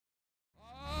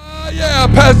Yeah,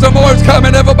 Pastor Moore's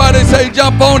coming. Everybody say,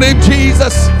 jump on him,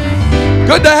 Jesus.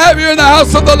 Good to have you in the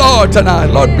house of the Lord tonight.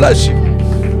 Lord bless you.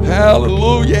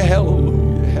 Hallelujah,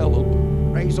 hallelujah,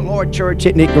 hallelujah. Praise the Lord, church.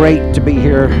 Isn't it great to be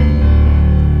here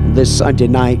this Sunday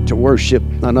night to worship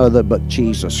none other but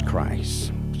Jesus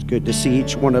Christ? It's good to see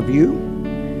each one of you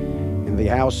in the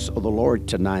house of the Lord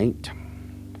tonight.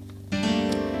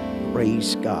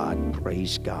 Praise God,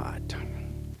 praise God.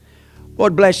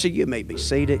 Lord bless you. You may be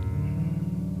seated.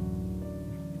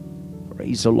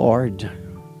 Praise the Lord.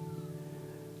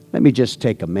 Let me just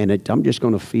take a minute. I'm just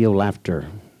going to feel after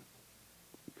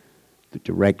the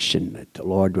direction that the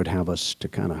Lord would have us to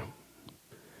kind of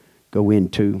go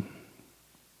into.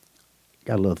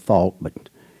 Got a little thought, but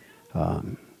I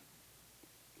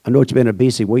know it's been a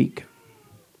busy week,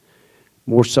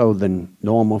 more so than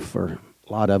normal for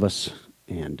a lot of us,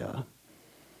 and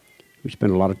we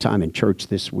spent a lot of time in church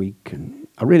this week, and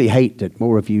I really hate that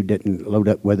more of you didn't load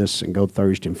up with us and go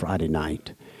Thursday and Friday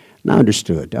night. And I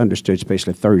understood,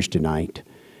 especially Thursday night,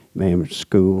 man,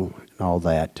 school and all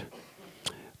that.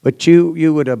 But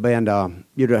you would have been,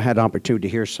 you'd have had opportunity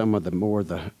to hear some of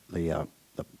the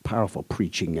powerful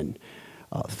preaching and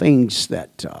things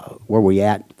that where we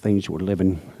at, things we're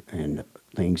living, and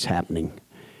things happening,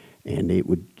 and it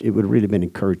would really been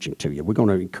encouraging to you. We're going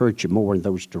to encourage you more in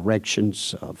those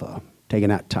directions of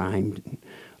taking out time, and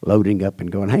loading up,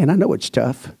 and going. Hey, and I know it's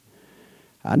tough.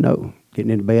 I know getting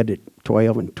into bed at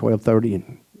 12 and 12:30,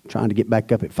 and trying to get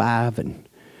back up at 5, and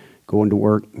going to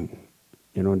work, and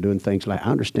and doing things like.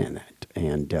 I understand that,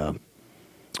 and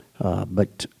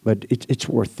but it's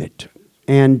worth it,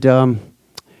 and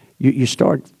you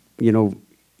start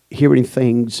hearing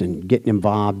things and getting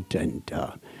involved, and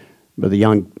Brother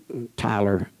Young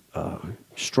Tyler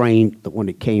Strain, the one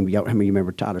that came. How many of you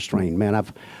remember Tyler Strain? Man,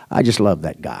 I just love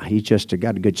that guy. He's just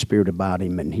got a good spirit about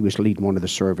him, and he was leading one of the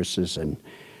services, and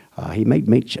he made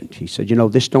mention. He said,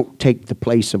 this don't take the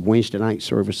place of Wednesday night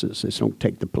services. This don't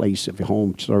take the place of your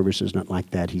home services, nothing like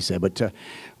that. He said, but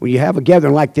when you have a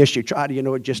gathering like this, you try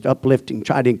to, just uplifting,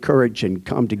 try to encourage and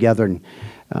come together, and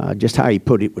just how he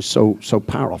put it was so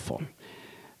powerful.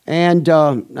 And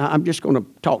I'm just going to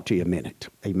talk to you a minute.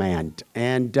 Amen.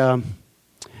 And,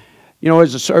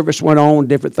 as the service went on,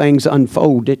 different things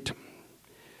unfolded.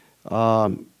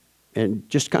 And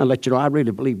just kind of let you know, I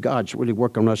really believe God's really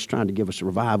working on us, trying to give us a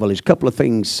revival. There's a couple of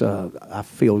things I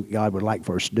feel God would like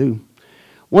for us to do.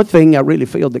 One thing I really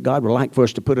feel that God would like for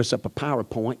us to put us up a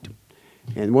PowerPoint.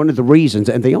 And one of the reasons,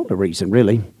 and the only reason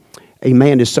really,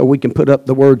 amen, is so we can put up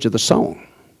the words of the song.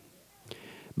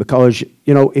 Because,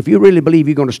 if you really believe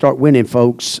you're going to start winning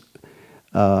folks,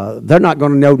 they're not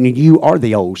going to know that you are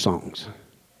the old songs.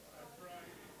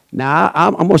 Now,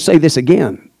 I'm going to say this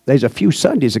again. There's a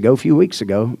few weeks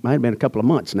ago, might have been a couple of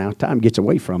months now, time gets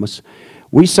away from us,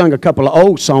 we sung a couple of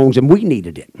old songs and we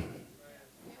needed it.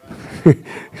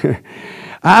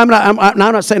 I'm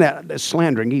not saying that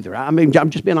slandering either. I mean, I'm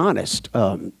just being honest.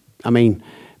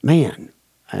 Man,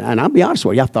 and I'll be honest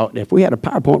with you, I thought if we had a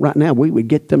PowerPoint right now, we would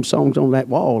get them songs on that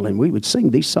wall and we would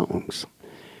sing these songs.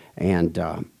 And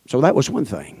so that was one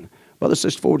thing. Brother,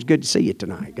 Sister Ford, it's good to see you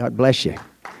tonight. God bless you.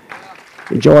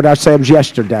 Enjoyed ourselves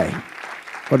yesterday.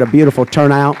 What a beautiful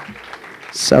turnout.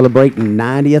 Celebrating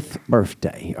 90th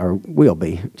birthday, or will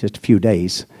be, just a few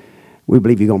days. We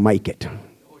believe you're going to make it.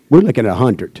 We're looking at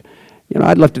 100.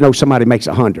 I'd love to know somebody makes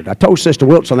 100. I told Sister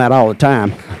Wilson that all the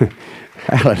time.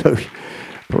 Hallelujah.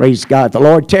 Praise God. The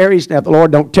Lord tarries. Now, if the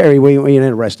Lord don't tarry, we ain't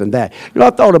interested in that. I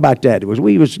thought about that.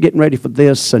 We was getting ready for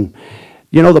this, and,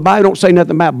 the Bible don't say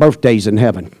nothing about birthdays in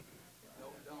heaven.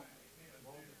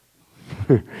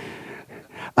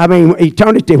 I mean,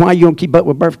 eternity, why are you going to keep up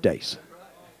with birthdays?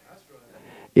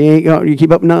 You ain't going to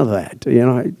keep up with none of that,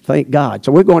 thank God.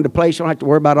 So we're going to a place, you don't have to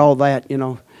worry about all that,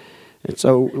 And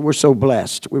so we're so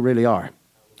blessed. We really are.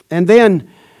 And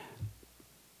then,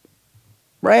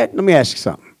 Brad, let me ask you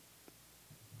something.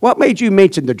 What made you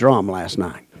mention the drum last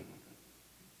night?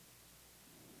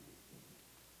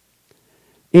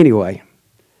 Anyway,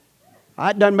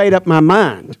 I done made up my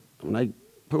mind when they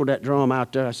pulled that drum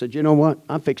out there. I said, you know what?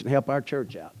 I'm fixing to help our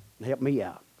church out. Help me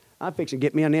out. I'm fixing to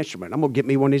get me an instrument. I'm going to get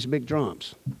me one of these big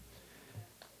drums.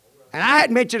 And I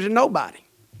hadn't mentioned it to nobody.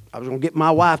 I was going to get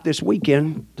my wife this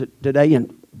weekend, today,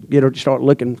 and get her to start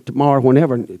looking tomorrow,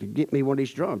 whenever, and to get me one of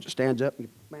these drums. It stands up and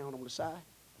mount on the side.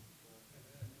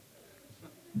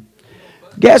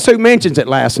 Guess who mentions it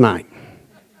last night?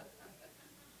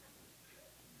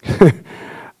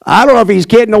 I don't know if he's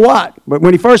kidding or what, but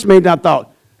when he first mentioned it, I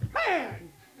thought, man,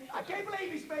 I can't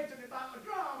believe he's mentioning about the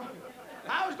drum.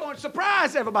 I was going to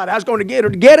surprise everybody. I was going to get her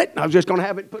to get it. I was just going to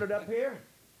have it put it up here.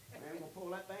 And I'm going to pull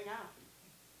that thing out.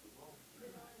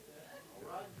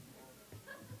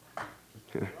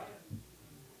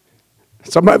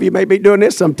 Some of you may be doing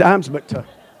this sometimes, but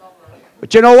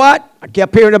you know what? I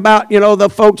kept hearing about, the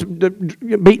folks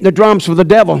beating the drums for the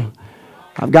devil.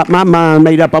 I've got my mind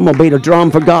made up. I'm going to beat a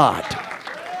drum for God.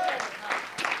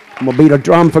 I'm going to beat a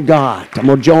drum for God. I'm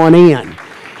going to join in.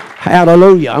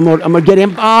 Hallelujah. I'm going to get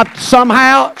involved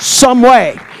somehow, some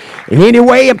way. In any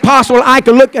way possible, I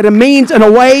can look at a means and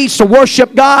a ways to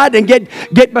worship God and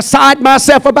get beside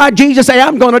myself about Jesus. Say,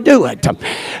 I'm going to do it.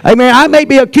 Amen. I may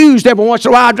be accused every once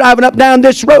in a while driving up down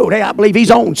this road. Hey, I believe he's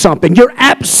on something. You're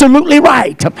absolutely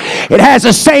right. It has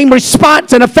the same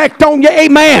response and effect on you.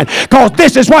 Amen. Because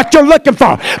this is what you're looking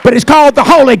for. But it's called the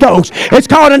Holy Ghost. It's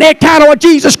called an encounter with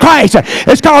Jesus Christ.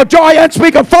 It's called joy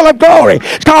unspeakable, full of glory.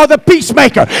 It's called the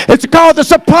peacemaker. It's called the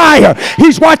supplier.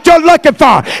 He's what you're looking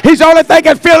for. He's the only thing that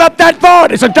can fill up that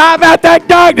void, is to drive out that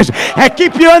darkness and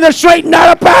keep you in the straight and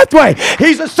narrow pathway.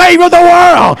 He's the Savior of the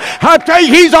world. I'll tell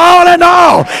you, he's all in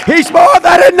all. He's more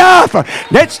than enough.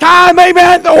 It's time,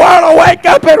 amen, the world will wake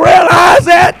up and realize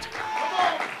it.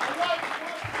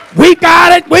 We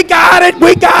got it, we got it,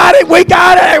 we got it, we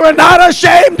got it, and we're not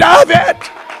ashamed of it.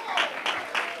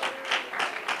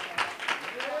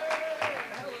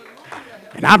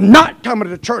 And I'm not coming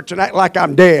to church and act like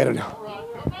I'm dead.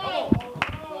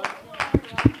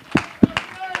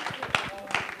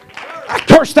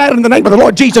 Curse that in the name of the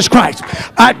Lord Jesus Christ.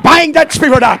 I bind that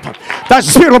spirit up. That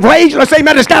spirit of rage, let's say,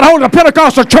 amen, it's got hold of the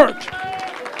Pentecostal church.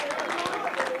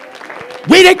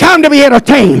 We didn't come to be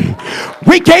entertained.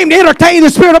 We came to entertain the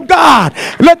Spirit of God.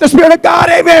 And let the Spirit of God,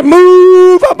 amen,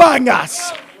 move among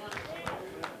us.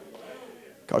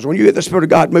 Because when you get the Spirit of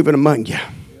God moving among you,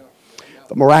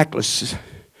 the miraculous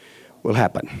will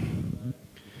happen.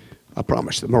 I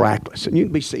promise, the miraculous. And you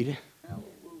can be seated.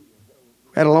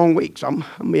 Had a long week, so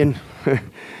I'm in.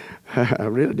 I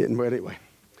really didn't, but anyway.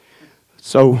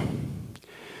 So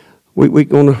we're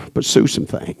going to pursue some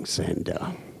things, and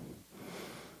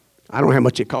I don't know how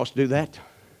much it costs to do that.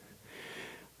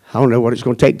 I don't know what it's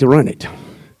going to take to run it,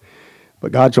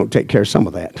 but God's going to take care of some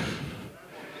of that.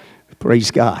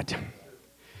 Praise God.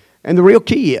 And the real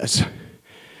key is,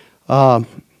 I'm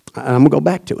going to go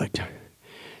back to it.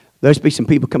 There's be some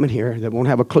people coming here that won't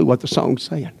have a clue what the song's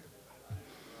saying.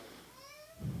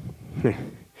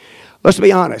 Let's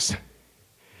be honest.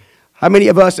 How many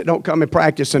of us that don't come and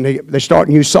practice and they start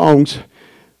new songs?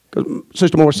 Because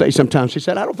Sister Moore says sometimes, she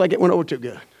said, I don't think it went over too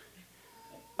good.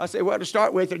 I say, well, to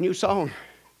start with, a new song.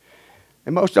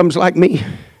 And most of them's like me.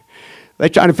 They're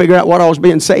trying to figure out what all was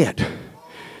being said.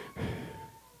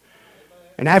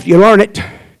 And after you learn it,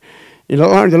 you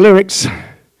learn the lyrics,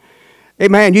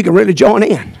 amen, you can really join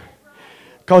in.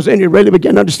 Because then you really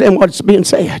begin to understand what's being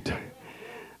said.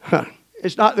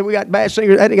 It's not that we got bad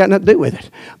singers. That ain't got nothing to do with it.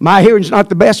 My hearing's not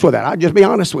the best with that. I'll just be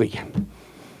honest with you.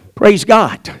 Praise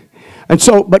God. And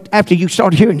so, but after you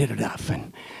start hearing it enough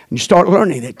and you start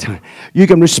learning it, you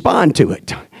can respond to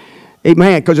it.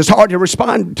 Amen. Because it's hard to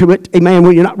respond to it, amen,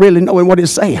 when you're not really knowing what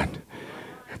it's saying.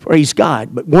 Praise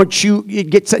God. But once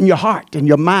it gets in your heart and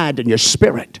your mind and your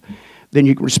spirit, then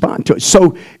you can respond to it.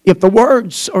 So if the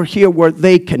words are here where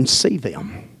they can see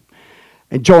them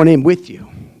and join in with you,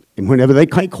 and whenever they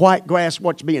can't quite grasp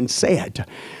what's being said,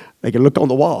 they can look on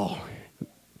the wall.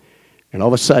 And all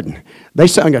of a sudden, they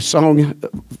sang a song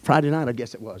Friday night, I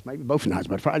guess it was. Maybe both nights,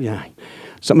 but Friday night.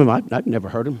 Some of them, I've never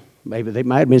heard them. Maybe they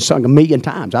might have been sung 1,000,000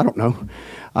 times. I don't know.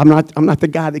 I'm not the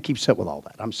guy that keeps up with all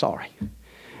that. I'm sorry.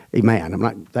 Amen. I'm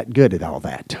not that good at all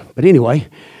that. But anyway,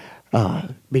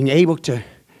 being able to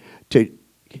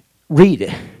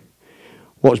read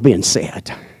what was being said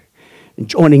and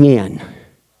joining in,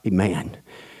 amen,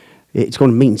 it's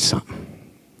going to mean something.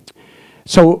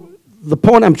 So the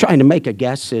point I'm trying to make, I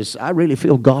guess, is I really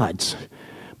feel God's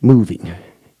moving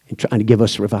and trying to give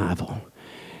us revival.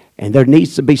 And there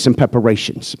needs to be some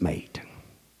preparations made.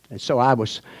 And so I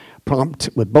was prompt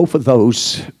with both of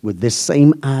those with this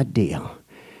same idea.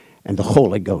 And the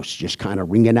Holy Ghost just kind of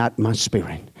ringing out in my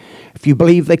spirit. If you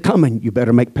believe they're coming, you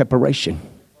better make preparation.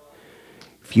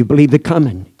 If you believe they're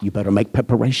coming, you better make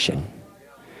preparation.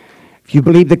 If you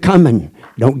believe they're coming,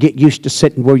 don't get used to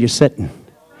sitting where you're sitting.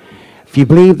 If you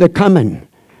believe they're coming,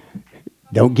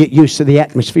 don't get used to the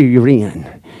atmosphere you're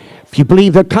in. If you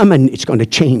believe they're coming, it's going to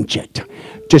change it.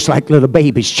 Just like little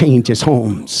babies change his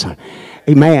homes.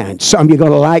 Amen. Some you're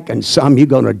going to like and some you're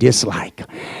going to dislike.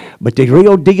 But the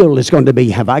real deal is going to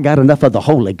be, have I got enough of the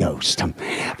Holy Ghost?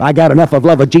 Have I got enough of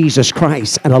love of Jesus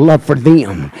Christ and a love for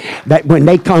them, that when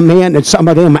they come in and some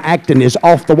of them acting is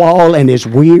off the wall and is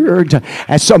weird,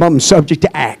 as some of them subject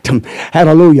to act,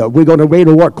 hallelujah, we're going to be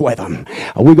able to work with them.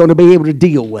 We're going to be able to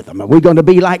deal with them. We're going to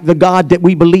be like the God that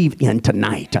we believe in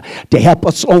tonight to help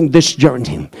us on this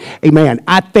journey. Amen.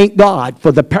 I thank God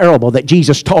for the parable that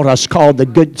Jesus taught us called the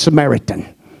Good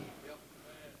Samaritan.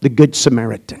 The Good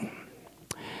Samaritan.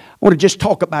 I want to just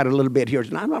talk about it a little bit here.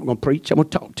 I'm not going to preach. I'm going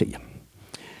to talk to you.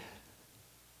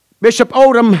 Bishop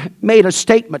Odom made a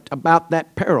statement about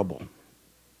that parable.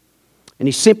 And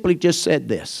he simply just said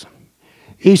this.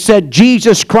 He said,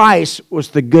 Jesus Christ was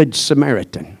the Good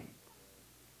Samaritan.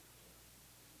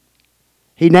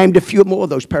 He named a few more of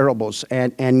those parables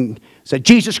and said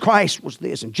Jesus Christ was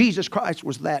this and Jesus Christ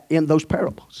was that in those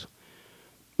parables.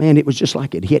 Man, it was just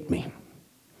like it hit me.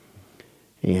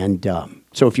 And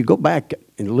so if you go back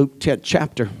in Luke 10th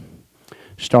chapter,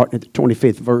 starting at the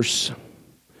 25th verse,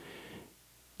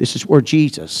 this is where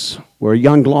Jesus, where a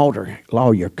young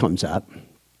lawyer comes up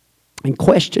and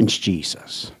questions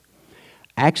Jesus.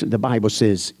 Actually, the Bible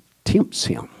says, tempts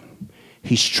him.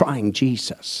 He's trying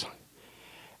Jesus.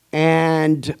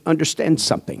 And understand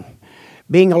something.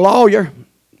 Being a lawyer,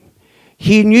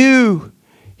 he knew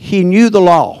the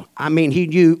law. I mean, he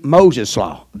knew Moses'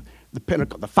 law, the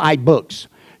Pentateuch, the 5 books.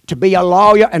 To be a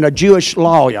lawyer and a Jewish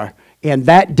lawyer in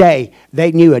that day,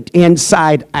 they knew it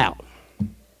inside out.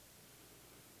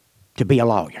 To be a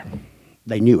lawyer,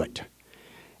 they knew it.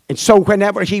 And so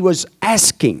whenever he was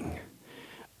asking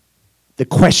the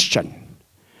question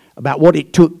about what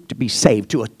it took to be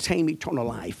saved, to attain eternal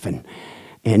life,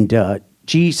 and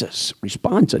Jesus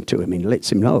responds unto him and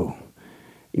lets him know,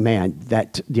 man,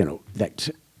 that, you know, that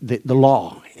the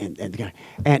law.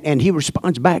 And he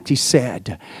responds back. He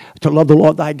said, to love the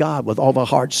Lord thy God with all thy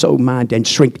heart, soul, mind, and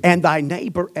strength, and thy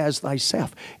neighbor as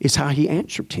thyself, is how he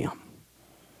answered him.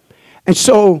 And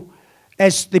so,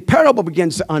 as the parable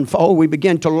begins to unfold, we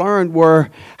begin to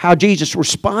learn how Jesus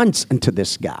responds unto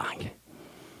this guy.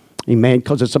 Amen.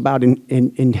 Because it's about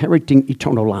inheriting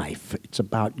eternal life. It's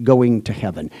about going to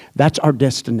heaven. That's our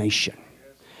destination.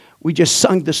 We just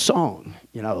sung the song,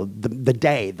 you know, the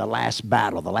day, the last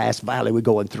battle, the last valley we're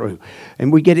going through.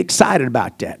 And we get excited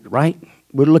about that, right?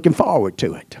 We're looking forward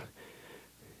to it.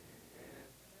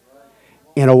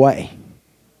 In a way.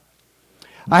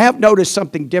 I have noticed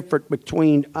something different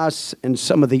between us and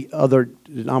some of the other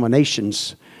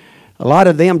denominations. A lot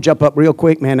of them jump up real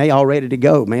quick, man. They all ready to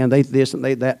go, man. They this and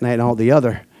they that and all the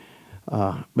other.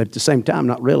 But at the same time,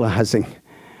 not realizing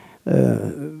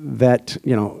that,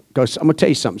 you know, because I'm going to tell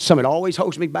you something. Something that always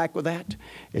holds me back with that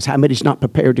is how many's not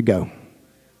prepared to go.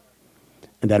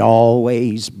 And that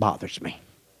always bothers me.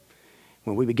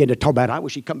 When we begin to talk about, I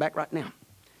wish he'd come back right now.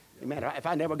 Amen. If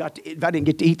I didn't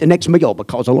get to eat the next meal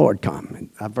because the Lord come. And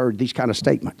I've heard these kind of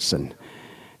statements.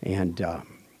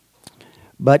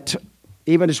 But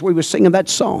even as we were singing that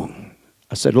song,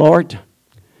 I said, Lord,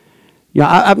 you know,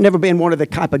 I've never been one of the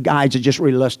type of guys that just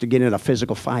really loves to get in a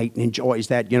physical fight and enjoys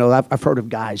that. You know, I've heard of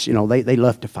guys, you know, they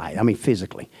love to fight. I mean,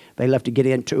 physically. They love to get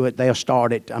into it. They'll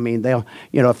start it. I mean, they'll,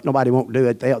 you know, if nobody won't do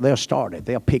it, they'll start it.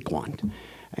 They'll pick one.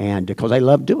 And because they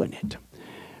love doing it.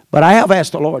 But I have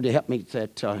asked the Lord to help me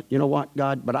that, you know what,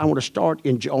 God, but I want to start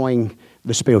enjoying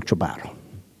the spiritual battle.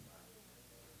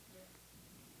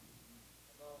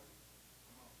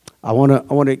 I want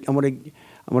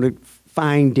to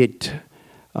find it.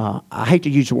 I hate to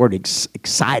use the word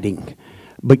exciting,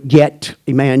 but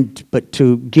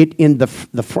to get in the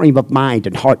frame of mind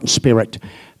and heart and spirit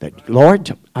that,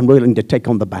 Lord, I'm willing to take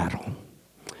on the battle,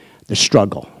 the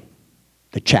struggle,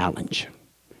 the challenge.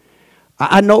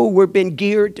 I know we've been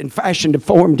geared and fashioned and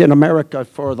formed in America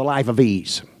for the life of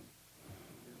ease.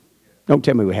 Don't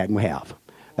tell me we hadn't. We have.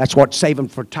 That's what saving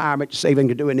for retirement, saving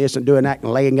to doing this and doing that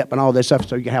and laying up and all this stuff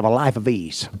so you can have a life of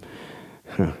ease.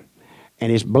 And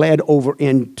it's bled over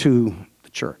into the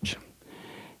church.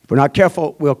 If we're not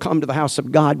careful, we'll come to the house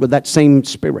of God with that same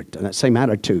spirit and that same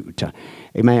attitude,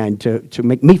 amen, to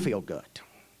make me feel good.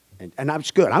 And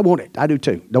that's good. I want it. I do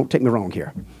too. Don't take me wrong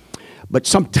here. But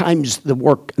sometimes the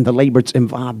work and the labor that's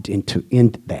involved in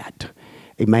that,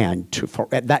 amen, for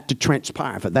that to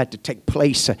transpire, for that to take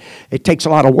place, it takes a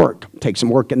lot of work. It takes some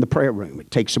work in the prayer room. It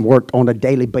takes some work on a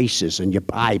daily basis in your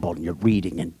Bible and your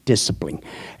reading and discipline,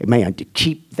 amen, to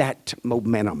keep that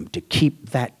momentum, to keep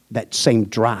that same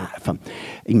drive,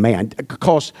 amen.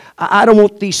 Because I don't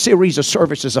want these series of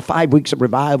services of 5 weeks of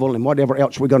revival and whatever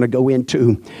else we're going to go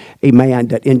into, amen,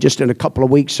 that in a couple of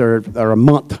weeks or a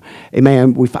month,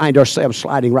 amen, we find ourselves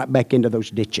sliding right back into those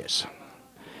ditches.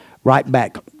 Right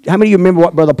back. How many of you remember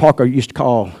what Brother Parker used to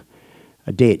call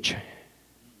a ditch.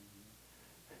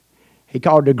 He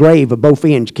called it a grave with both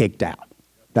ends kicked out.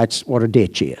 That's what a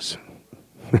ditch is.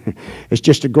 It's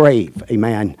just a grave.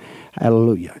 Amen.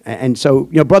 Hallelujah. And so,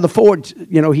 Brother Ford,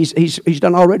 he's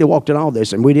done already walked in all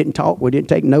this, and we didn't talk, we didn't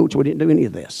take notes, we didn't do any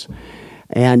of this.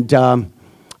 And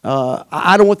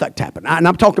I don't want that to happen. And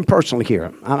I'm talking personally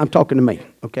here. I'm talking to me.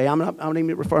 Okay, I'm not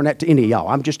even referring that to any of y'all.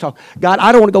 I'm just talking. God,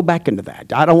 I don't want to go back into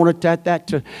that. I don't want that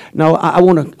to. No, I'm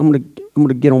going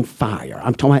to get on fire.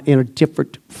 I'm talking about in a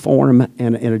different form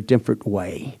and in a different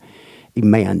way.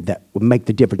 Amen. That will make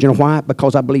the difference. You know why?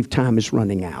 Because I believe time is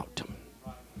running out.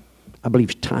 I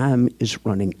believe time is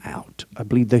running out. I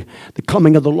believe the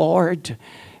coming of the Lord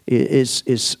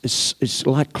is a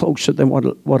lot closer than what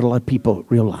a lot of people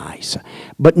realize.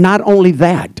 But not only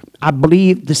that, I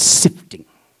believe the sifting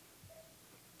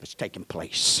that's taking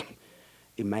place.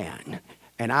 Amen.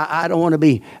 And I don't want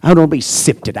to be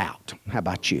sifted out. How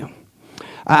about you?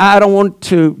 I don't want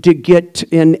to get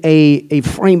in a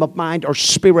frame of mind or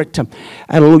spirit,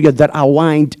 hallelujah, that I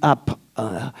wind up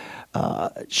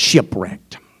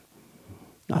shipwrecked.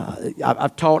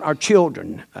 I've taught our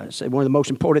children, I say one of the most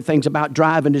important things about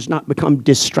driving is not become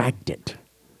distracted.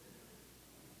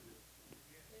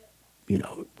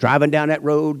 Driving down that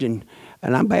road, and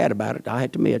I'm bad about it. I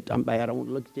have to admit, I'm bad. I don't want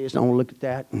to look at this, I don't want to look at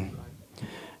that.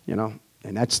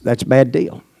 And that's a bad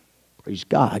deal. Praise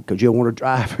God, because you don't want to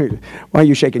drive. Why are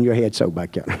you shaking your head so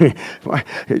back there?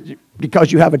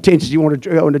 Because you have a tendency, you want to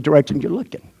go in the direction you're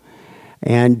looking.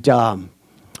 And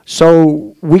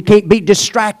so we can't be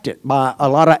distracted by a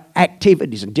lot of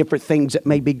activities and different things that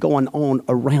may be going on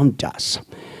around us.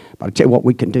 But I'll tell you what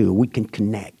we can do. We can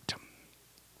connect.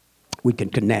 We can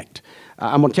connect.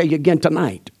 I'm going to tell you again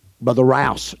tonight. Brother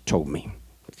Rouse told me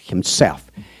himself.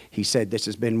 He said this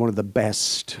has been one of the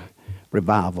best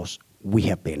revivals we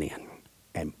have been in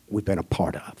and we've been a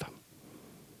part of.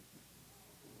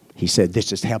 He said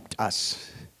this has helped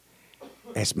us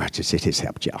as much as it has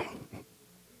helped y'all.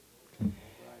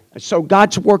 So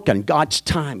God's working, God's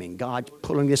timing, God's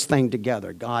pulling this thing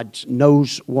together. God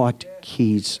knows what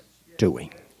He's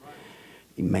doing.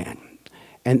 Amen.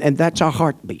 And that's our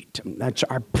heartbeat. That's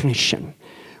our passion.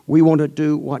 We want to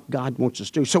do what God wants us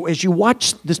to do. So as you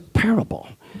watch this parable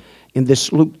in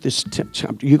this Luke, this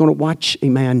chapter, you're going to watch,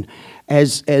 amen,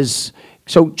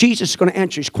 so Jesus is going to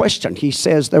answer his question. He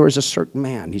says there is a certain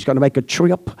man. He's going to make a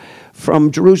trip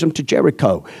from Jerusalem to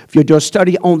Jericho. If you do a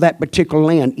study on that particular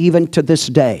land, even to this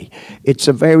day, it's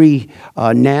a very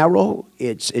narrow.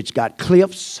 It's got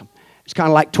cliffs. It's kind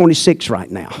of like 26 right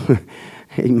now.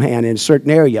 Amen, in a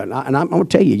certain area. And I'm going to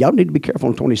tell you, y'all need to be careful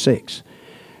on 26.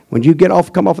 When you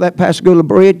come off that Pascagoula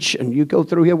Bridge and you go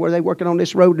through here where they're working on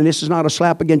this road, and this is not a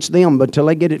slap against them, but until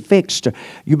they get it fixed,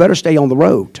 you better stay on the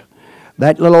road.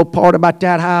 That little part about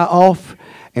that high off,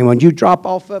 and when you drop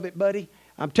off of it, buddy,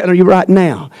 I'm telling you right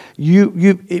now,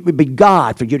 it would be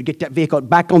God for you to get that vehicle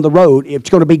back on the road. It's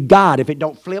going to be God if it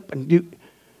don't flip and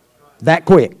that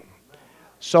quick.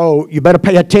 So you better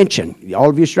pay attention. All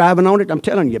of you driving on it, I'm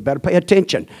telling you, you better pay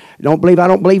attention. I don't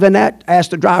believe in that?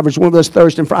 Ask the drivers one of those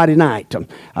Thursday and Friday night.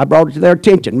 I brought it to their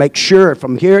attention. Make sure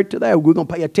from here to there, we're going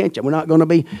to pay attention. We're not going to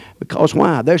be, because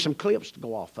why? There's some cliffs to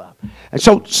go off of. And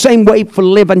so same way for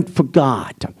living for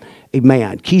God.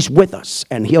 Amen. He's with us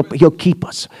and he'll keep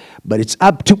us. But it's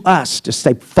up to us to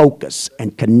stay focused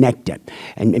and connected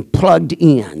and plugged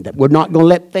in, that we're not going to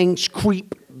let things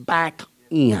creep back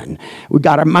in. We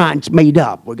got our minds made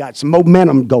up. We got some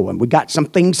momentum going. We got some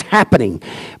things happening.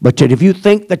 But if you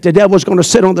think that the devil's going to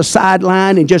sit on the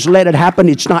sideline and just let it happen,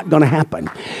 it's not going to happen.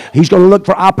 He's going to look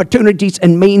for opportunities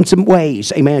and means and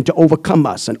ways, amen, to overcome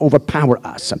us and overpower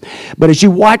us. But as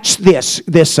you watch this,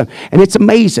 and it's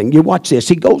amazing, you watch this.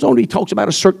 He goes on, he talks about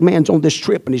a certain man's on this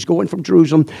trip, and he's going from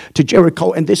Jerusalem to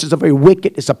Jericho, and this is a very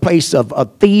wicked, it's a place of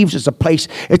thieves,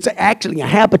 it's actually a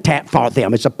habitat for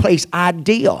them. It's a place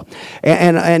ideal.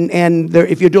 And there,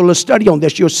 if you do a little study on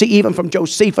this, you'll see even from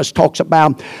Josephus talks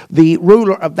about the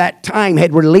ruler of that time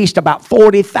had released about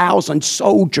 40,000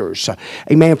 soldiers,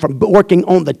 amen, from working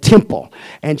on the temple.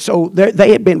 And so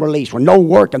they had been released with no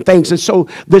work and things. And so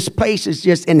this place is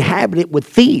just inhabited with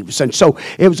thieves. And so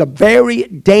it was a very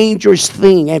dangerous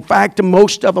thing. In fact,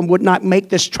 most of them would not make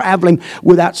this traveling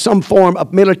without some form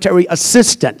of military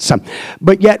assistance.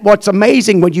 But yet what's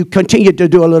amazing when you continue to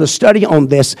do a little study on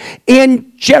this,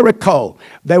 in Jericho,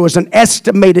 there was an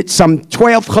estimated some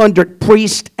 1,200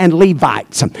 priests and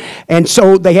Levites. And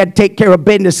so they had to take care of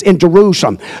business in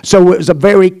Jerusalem. So it was a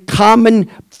very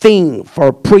common thing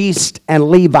for priests and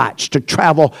Levites to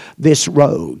travel this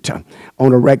road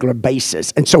on a regular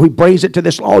basis. And so he brings it to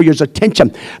this lawyer's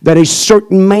attention that a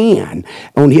certain man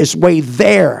on his way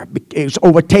there was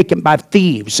overtaken by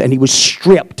thieves, and he was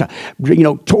stripped,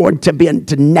 torn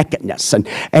to nakedness.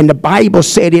 And the Bible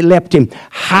said he left him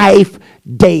half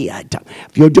dead.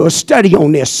 If you'll do a study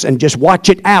on this and just watch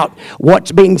it out,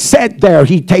 what's being said there,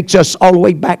 he takes us all the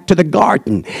way back to the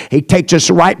garden. He takes us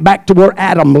right back to where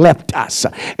Adam left us.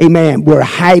 Amen. We're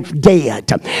half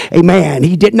dead. Amen.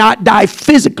 He did not die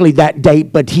physically that day,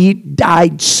 but he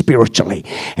died spiritually.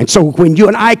 And so when you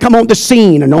and I come on the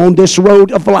scene and on this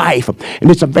road of life,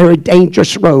 and it's a very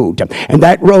dangerous road, and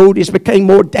that road is becoming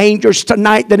more dangerous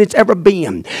tonight than it's ever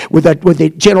been, with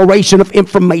a generation of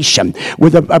information,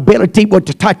 with the ability with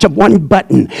the touch of one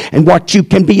button, and what you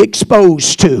can be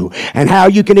exposed to, and how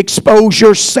you can expose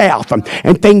yourself,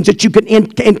 and things that you can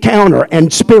encounter,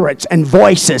 and spirits and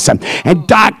voices, and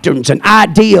doctrines and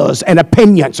ideas and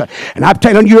opinions. And I'm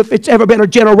telling you, if it's ever been a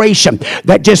generation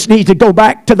that just needs to go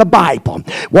back to the Bible,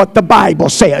 what the Bible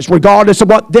says, regardless of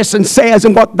what this one says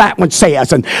and what that one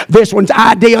says, and this one's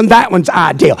ideal and that one's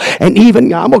ideal, and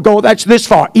even I'm gonna go that's this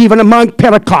far, even among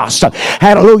Pentecost,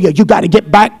 hallelujah, you got to get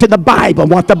back to the Bible,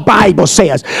 what the Bible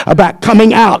says about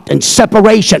coming out and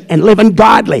separation and living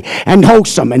godly and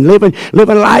wholesome and living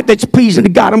a life that's pleasing to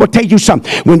God. I'm going to tell you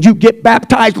something. When you get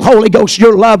baptized with the Holy Ghost,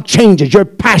 your love changes, your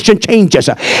passion changes.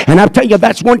 And I'll tell you,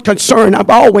 that's one concern I've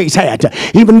always had.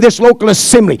 Even in this local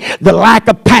assembly, the lack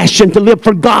of passion to live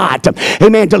for God.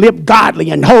 Amen. To live godly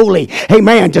and holy.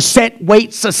 Amen. To set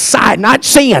weights aside, not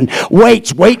sin.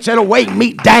 Weights that'll weigh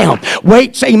me down.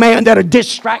 Weights, amen, that'll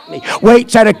distract me.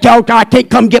 Weights that'll I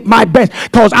can't come get my best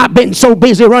because I've been so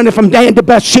busy running from Dan to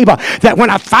Bathsheba that when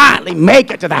I finally make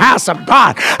it to the house of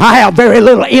God, I have very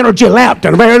little energy left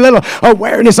and very little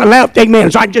awareness left.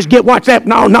 Amen. So I just get what's left.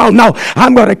 No.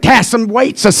 I'm going to cast some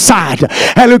weights aside.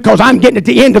 Hallelujah, because I'm getting at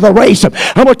the end of the race. I'm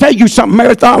going to tell you something.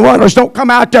 Marathon runners don't come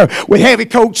out there with heavy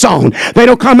coats on. They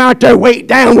don't come out there weighed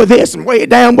down with this and weighed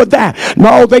down with that.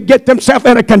 No, they get themselves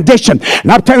in a condition.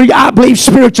 And I'm telling you, I believe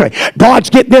spiritually, God's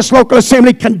getting this local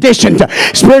assembly conditioned,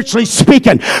 spiritually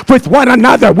speaking, with one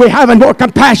another. We're having more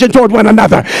compassion toward one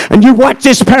another. And you watch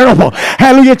this parable.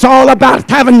 Hallelujah. It's all about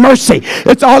having mercy.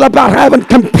 It's all about having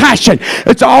compassion.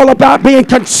 It's all about being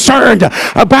concerned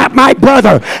about my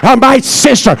brother or my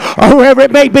sister or whoever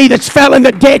it may be that's fell in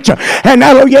the ditch. And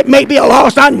hallelujah, it may be a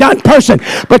lost, undone person.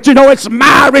 But it's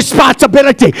my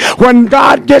responsibility when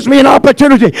God gives me an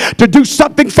opportunity to do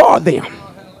something for them.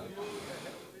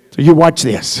 So you watch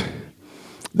this.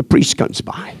 The priest comes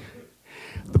by.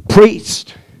 The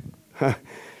priest,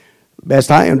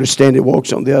 best I understand it,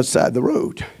 walks on the other side of the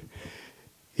road.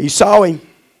 He saw him.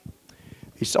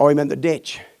 He saw him in the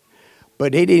ditch.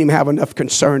 But he didn't even have enough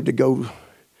concern to go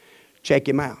check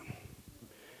him out.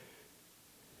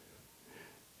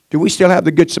 Do we still have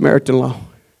the Good Samaritan law?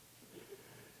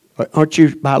 Aren't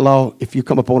you, by law, if you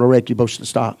come upon a wreck, you're supposed to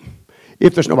stop?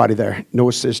 If there's nobody there, no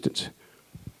assistance.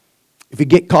 If you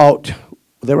get caught,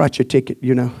 they'll write you a ticket,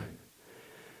 If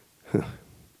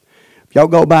y'all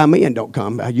go by me and don't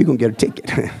come, you're going to get a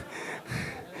ticket.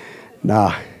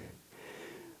 Nah.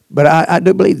 But I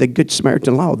do believe the Good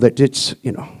Samaritan law, that it's,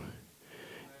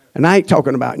 And I ain't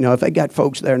talking about, if they got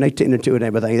folks there and they tending to it and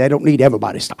everything, they don't need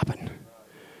everybody stopping.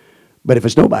 But if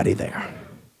there's nobody there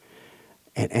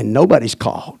and nobody's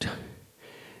called,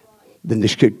 then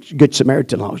this Good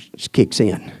Samaritan law just kicks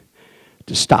in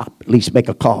to stop, at least make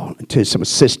a call to some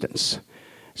assistance.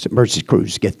 Some emergency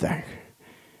crews get there.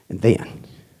 And then.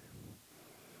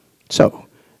 So,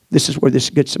 this is where this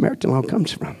Good Samaritan law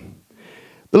comes from.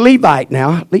 The Levite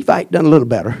done a little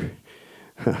better.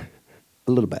 A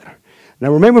little better.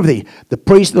 Now remember, the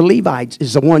priest, the Levites,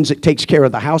 is the ones that takes care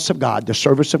of the house of God, the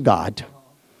service of God.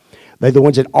 They're the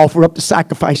ones that offer up the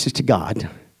sacrifices to God.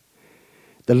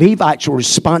 The Levites were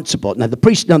responsible. Now the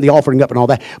priest done the offering up and all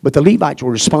that, but the Levites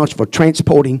were responsible for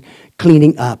transporting,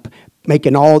 cleaning up,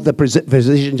 making all the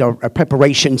provisions or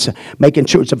preparations, making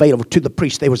sure it's available to the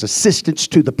priest. There was assistance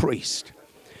to the priest.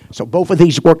 So both of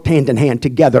these worked hand in hand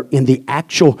together in the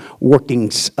actual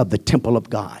workings of the temple of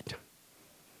God.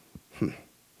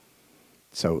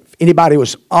 So if anybody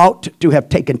ought to have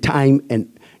taken time,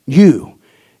 and you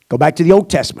go back to the Old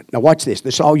Testament. Now watch this.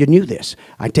 This is all you knew this.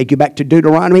 I take you back to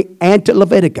Deuteronomy and to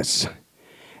Leviticus.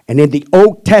 And in the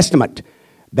Old Testament,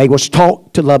 they was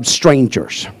taught to love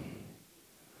strangers.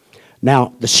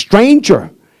 Now, the stranger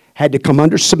had to come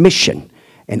under submission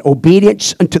and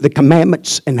obedience unto the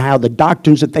commandments and how the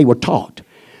doctrines that they were taught.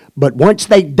 But once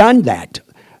they'd done that,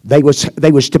 they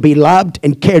was to be loved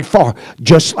and cared for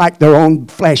just like their own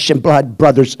flesh and blood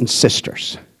brothers and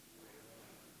sisters.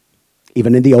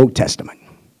 Even in the Old Testament.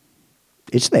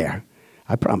 It's there.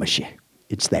 I promise you.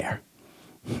 It's there.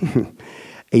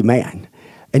 Amen.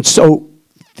 And so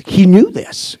he knew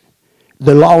this.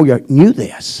 The lawyer knew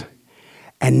this.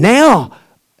 And now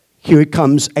here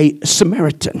comes a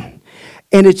Samaritan.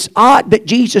 And it's odd that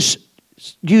Jesus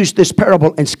used this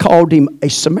parable and called him a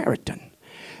Samaritan.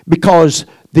 Because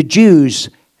the Jews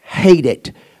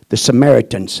hated the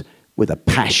Samaritans with a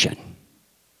passion.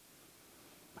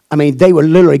 I mean, they would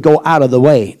literally go out of the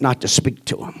way not to speak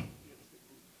to them.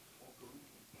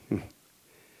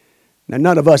 Now,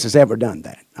 none of us has ever done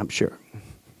that, I'm sure.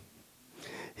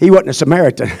 He wasn't a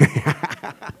Samaritan.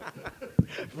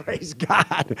 Praise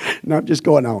God. No, I'm just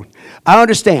going on. I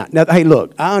understand. Now, hey,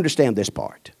 look, I understand this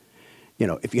part. You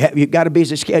know, if you've got a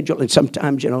busy schedule, and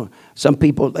sometimes, you know, some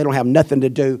people, they don't have nothing to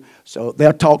do, so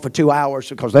they'll talk for 2 hours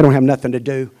because they don't have nothing to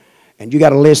do, and you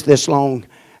got a list this long,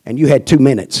 and you had 2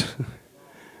 minutes.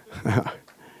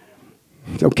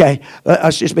 Okay,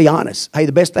 let's just be honest. Hey,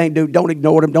 the best thing to do, don't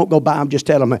ignore them, don't go by them, just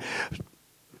tell them,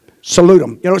 salute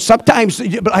them. You know, sometimes,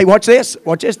 hey, watch this.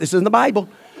 This is in the Bible.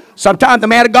 Sometimes the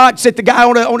man of God sent the guy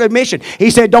on a mission.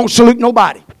 He said, don't salute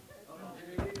nobody.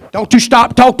 Don't you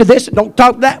stop, talk to this, don't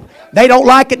talk to that. They don't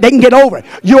like it, they can get over it.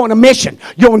 You're on a mission.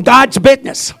 You're on God's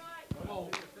business.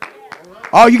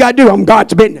 All you got to do, I'm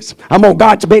God's business. I'm on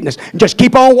God's business. Just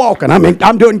keep on walking.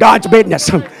 I'm doing God's business.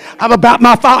 I'm about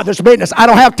my Father's business. I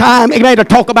don't have time, amen, to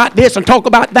talk about this and talk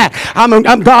about that.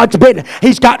 I'm God's business.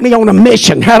 He's got me on a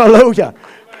mission. Hallelujah.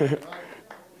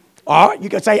 Or you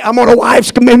can say, I'm on a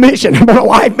wife's mission. I'm on a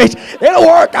wife mission. It'll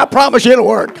work. I promise you it'll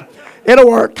work. It'll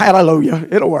work. Hallelujah.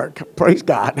 It'll work. Praise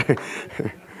God.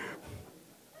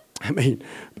 I mean,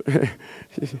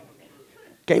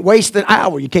 can't waste an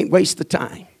hour. You can't waste the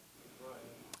time.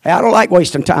 Hey, I don't like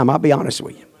wasting time. I'll be honest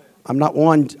with you. I'm not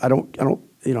one. I don't.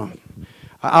 You know.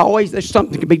 I always there's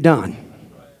something that can be done.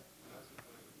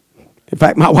 In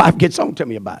fact, my wife gets on to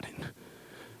me about it.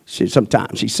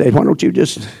 Sometimes she said, "Why don't you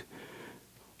just?"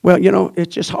 Well, you know,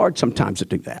 it's just hard sometimes to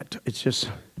do that. It's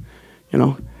just, you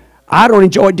know, I don't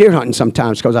enjoy deer hunting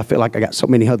sometimes because I feel like I got so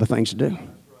many other things to do.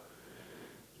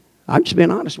 I'm just being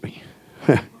honest with you.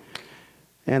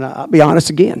 And I'll be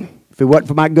honest again. If it wasn't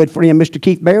for my good friend, Mr.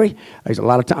 Keith Berry, there's a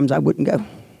lot of times I wouldn't go.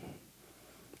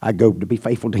 I'd go to be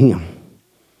faithful to him.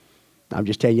 I'll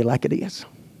just tell you like it is.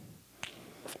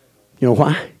 You know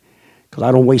why? Because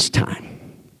I don't waste time.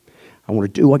 I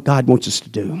want to do what God wants us to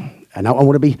do. And I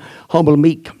want to be humble and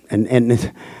meek. And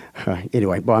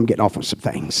anyway, boy, I'm getting off on some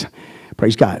things.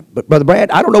 Praise God. But Brother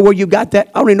Brad, I don't know where you got that.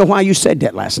 I don't even know why you said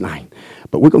that last night.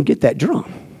 But we're going to get that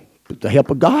drum. With the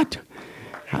help of God.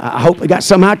 I hope we got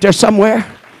some out there somewhere.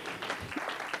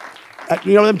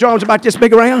 You know them drums about this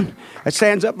big around? That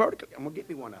stands up vertically. I'm going to get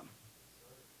me one of them.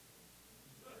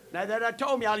 Now that I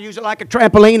told me I'll use it like a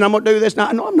trampoline, I'm going to do this. No,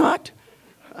 I'm not.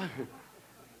 If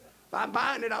I'm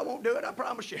buying it, I won't do it. I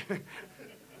promise you.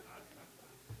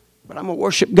 But I'm going to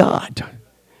worship God.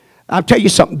 I'll tell you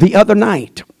something. The other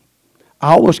night,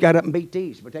 I almost got up and beat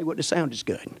these, but they wouldn't sound as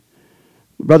good.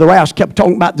 Brother Rouse kept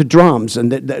talking about the drums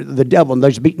and the devil and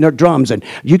those beating their drums. And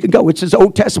you can go, it's his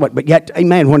Old Testament. But yet,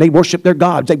 amen, when they worshiped their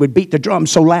gods, they would beat the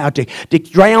drums so loud to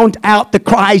drown out the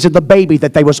cries of the baby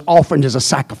that they was offering as a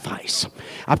sacrifice.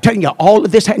 I'm telling you, all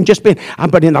of this hadn't just been,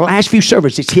 but in the last few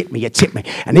services, it's hit me.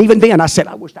 And even then, I said,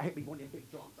 I wish I had me one of them big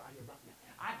drums right here right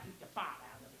now. I'd beat the fire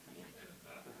out of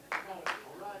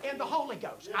it. In the Holy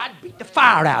Ghost, I'd beat the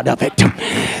fire out of it.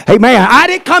 Amen. I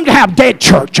didn't come to have dead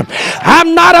church.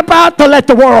 I'm not about to let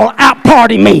the world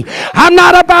out-party me. I'm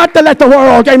not about to let the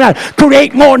world, amen,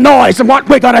 create more noise than what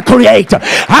we're going to create.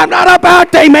 I'm not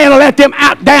about to, amen, let them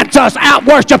out-dance us,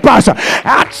 out-worship us,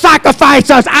 out-sacrifice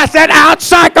us. I said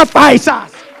out-sacrifice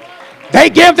us. They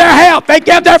give their health. They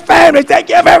give their families. They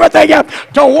give everything up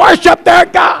to worship their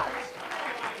God.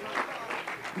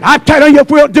 I'm telling you,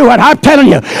 if we'll do it, I'm telling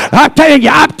you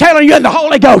in the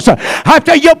Holy Ghost, I'm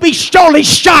telling you, you'll be surely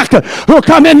shocked who'll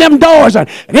come in them doors. And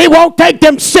it won't take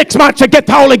them 6 months to get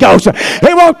the Holy Ghost.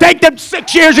 It won't take them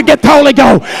 6 years to get the Holy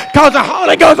Ghost, because the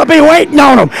Holy Ghost will be waiting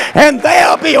on them, and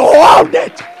they'll be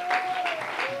wanted.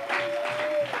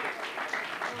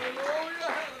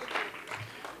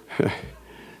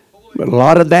 But a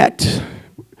lot of that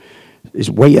is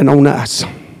weighing on us.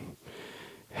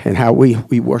 And how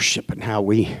we worship and how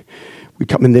we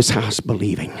come in this house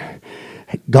believing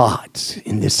that God's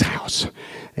in this house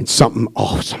and something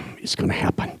awesome is going to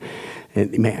happen.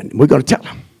 And man, we're going to tell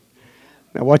them.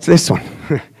 Now watch this one.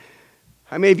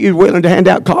 How many of you are willing to hand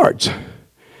out cards?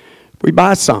 We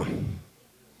buy some.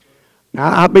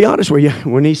 I'll be honest with you,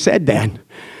 when he said that,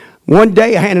 one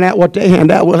day handing out what they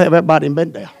hand out, we'll have everybody in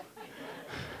Bendale.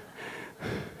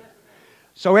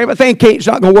 So everything it's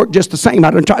not going to work just the same.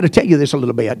 I'm going to try to tell you this a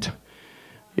little bit.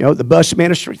 You know, the bus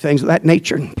ministry, things of that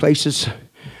nature, places,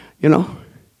 you know.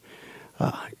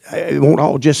 It won't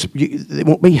all just, it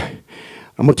won't be.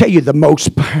 I'm going to tell you the most,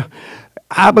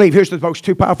 I believe here's the most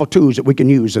two powerful tools that we can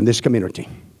use in this community.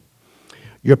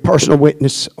 Your personal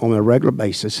witness on a regular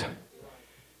basis.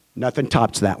 Nothing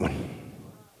tops that one.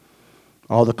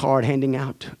 All the card handing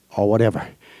out, or whatever.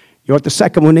 You know what the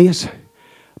second one is?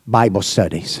 Bible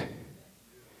studies.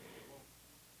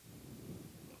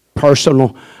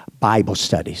 Personal Bible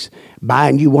studies.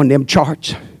 Buying you one of them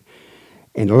charts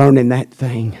and learning that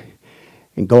thing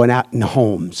and going out in the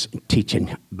homes and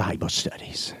teaching Bible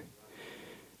studies.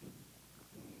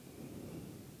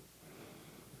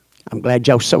 I'm glad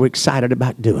y'all so excited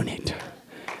about doing it.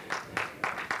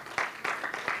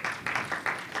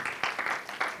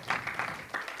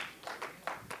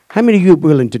 How many of you are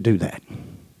willing to do that?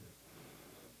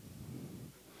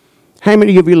 How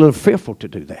many of you are a little fearful to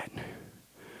do that?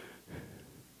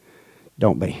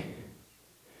 Don't be.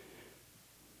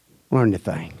 Learn the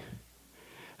thing.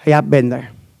 Hey, I've been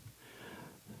there.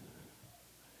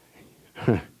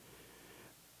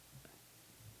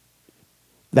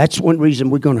 That's one reason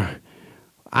we're going to,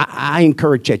 I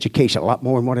encourage education a lot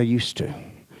more than what I used to.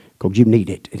 Because you need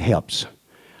it. It helps.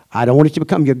 I don't want it to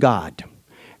become your God.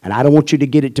 And I don't want you to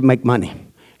get it to make money.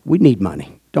 We need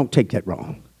money. Don't take that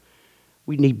wrong.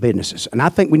 We need businesses. And I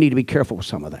think we need to be careful with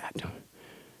some of that.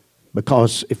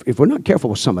 Because if we're not careful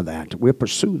with some of that, we'll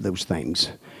pursue those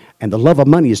things. And the love of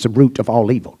money is the root of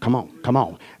all evil. Come on, come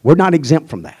on. We're not exempt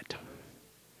from that.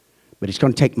 But it's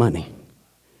going to take money.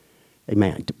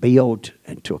 Amen. To build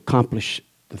and to accomplish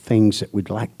the things that we'd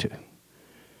like to.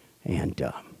 And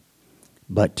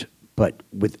but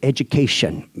with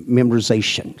education,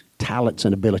 memorization, talents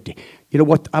and ability. You know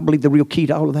what I believe the real key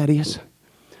to all of that is?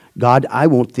 God, I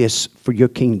want this for your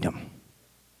kingdom.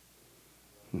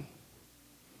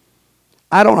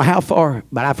 I don't know how far,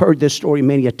 but I've heard this story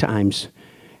many a times.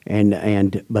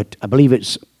 But I believe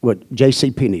it's what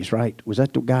J.C. Penney's, right? Was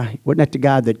that the guy? Wasn't that the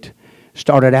guy that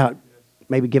started out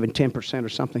maybe giving 10% or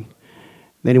something?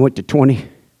 Then he went to 20.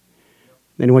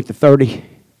 Then he went to 30.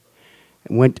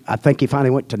 And I think he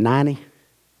finally went to 90.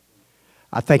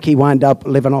 I think he wound up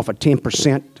living off of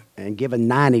 10% and giving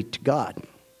 90 to God.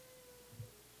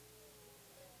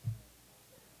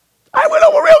 I went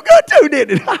over real good too,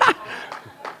 didn't it?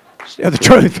 Still the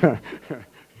truth.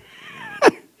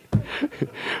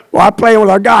 Well, I'm playing with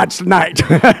our gods tonight.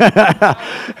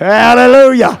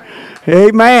 Hallelujah.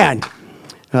 Amen.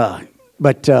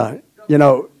 But you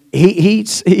know,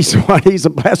 he's what? He's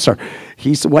a blesser.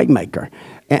 He's a way maker.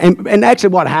 And actually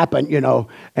what happened, you know,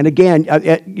 and again,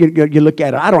 you look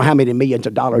at it, I don't know how many millions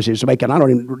of dollars he was making. I don't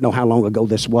even know how long ago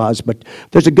this was, but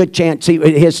there's a good chance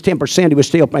his 10%, he was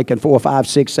still making $4, $5,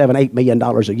 $6, $7, $8 million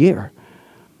a year,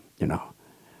 you know.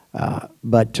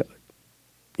 But,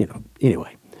 you know,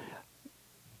 anyway,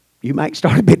 you might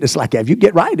start a business like that. If you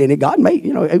get right in it, God may,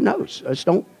 you know, who knows? Just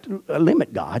don't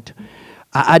limit God.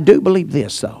 I do believe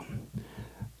this, though,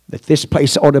 that this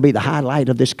place ought to be the highlight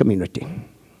of this community.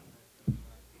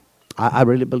 I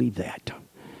really believe that.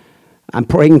 I'm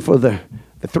praying for the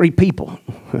three people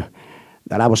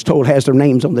that I was told has their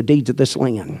names on the deeds of this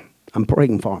land. I'm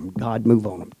praying for them. God, move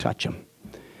on them. Touch them.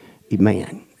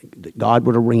 Amen. God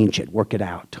would arrange it, work it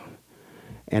out.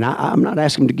 And I'm not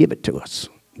asking them to give it to us.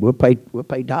 We'll pay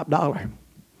top dollar.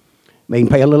 They can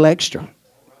pay a little extra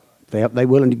if they're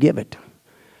willing to give it.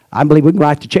 I believe we can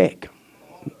write the check.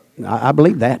 I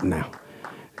believe that now.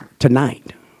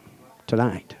 Tonight.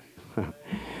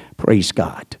 Praise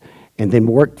God. And then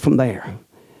work from there.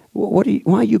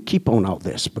 Why you keep on all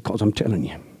this? Because I'm telling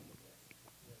you.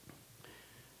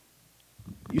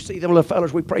 You see them little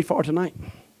fellas we pray for tonight?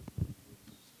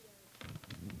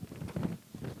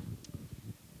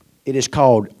 It is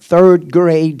called third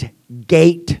grade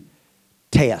gate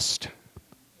test.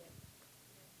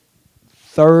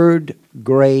 Third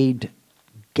grade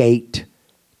gate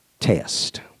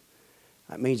test.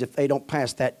 That means if they don't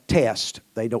pass that test,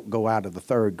 they don't go out of the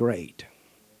third grade.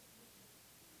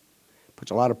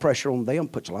 Puts a lot of pressure on them,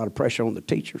 puts a lot of pressure on the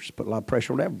teachers, puts a lot of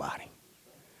pressure on everybody.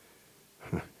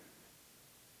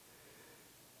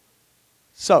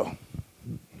 So,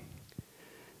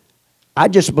 I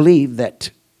just believe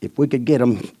that if we could get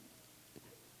them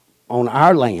on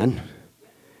our land,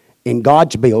 in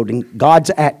God's building, God's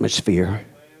atmosphere,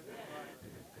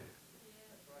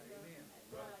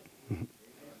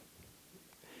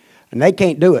 and they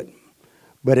can't do it.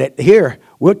 But here,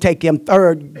 we'll take them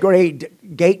third grade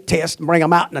gate test and bring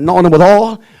them out and anoint them with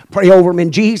oil. Pray over them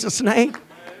in Jesus' name.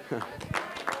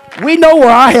 We know where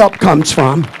our help comes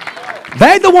from.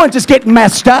 They're the ones that's getting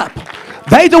messed up.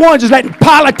 They're the ones that's letting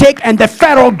politics and the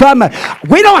federal government.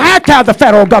 We don't have to have the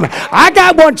federal government. I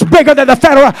got one that's bigger than the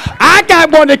federal. I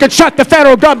got one that can shut the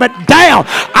federal government down.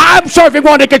 I'm serving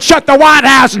one that can shut the White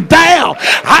House down.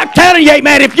 I'm telling you,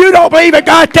 man, if you don't believe that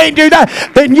God can't do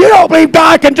that, then you don't believe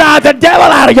God can drive the devil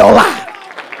out of your life.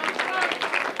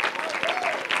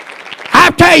 I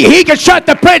tell you, he can shut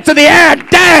the prince of the air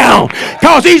down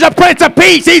because he's a prince of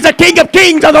peace. He's the King of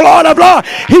kings and the Lord of lords.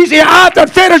 He's the author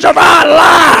and finisher of our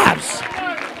lives.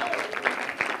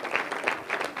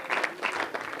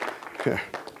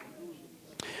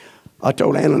 I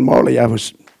told Anna and Marley, I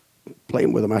was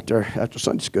playing with them out there after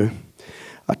Sunday school.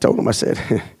 I told them,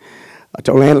 I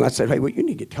told Anna, I said, hey, well, you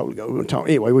need to get the Holy Ghost. We were talking.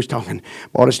 Anyway, we was talking.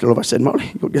 Marley stood up. I said, Marley,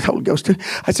 you going to get the Holy Ghost too?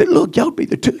 I said, look, y'all be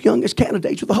the two youngest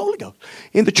candidates with the Holy Ghost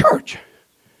in the church.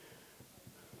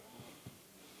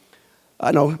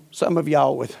 I know some of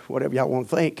y'all with whatever y'all want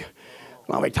to think.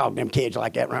 I'll be talking to them kids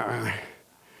like that.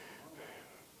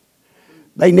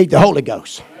 They need the Holy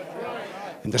Ghost.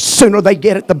 And the sooner they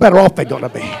get it, the better off they're going to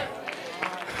be.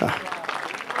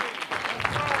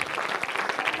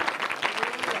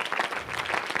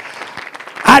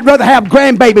 I'd rather have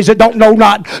grandbabies that don't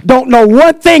know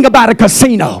one thing about a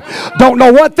casino, don't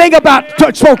know one thing about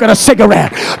smoking a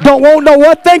cigarette, don't know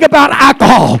one thing about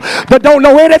alcohol, that don't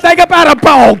know anything about a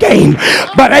ball game.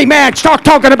 But amen, start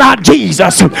talking about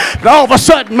Jesus. And all of a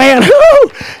sudden, man,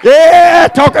 yeah,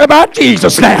 talking about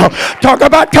Jesus now. Talking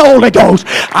about the Holy Ghost.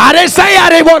 I didn't say I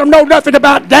didn't want them to know nothing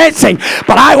about dancing,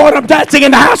 but I want them dancing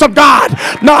in the house of God,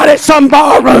 not at some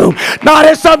bar room, not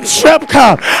at some strip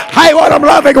club. I want them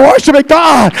loving, worshiping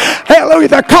God. Hallelujah,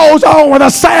 their clothes on with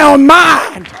a sound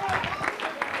mind.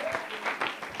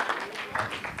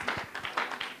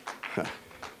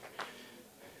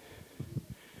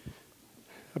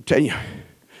 I'm telling you,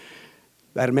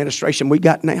 that administration we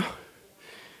got now,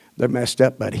 they're messed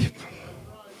up, buddy.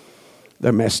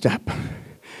 They're messed up.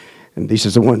 And these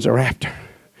are the ones they're after.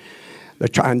 They're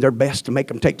trying their best to make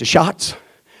them take the shots.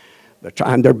 They're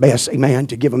trying their best, amen,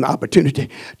 to give them the opportunity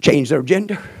to change their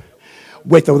gender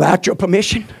with or without your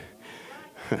permission.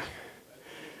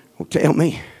 Well, tell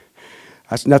me,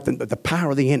 that's nothing but the power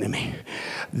of the enemy.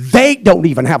 They don't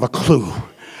even have a clue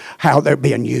how they're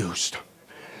being used.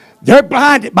 They're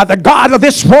blinded by the God of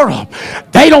this world.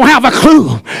 They don't have a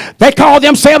clue. They call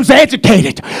themselves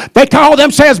educated. They call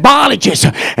themselves biologists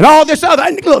and all this other.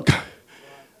 And look,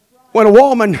 when a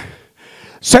woman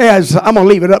says, I'm going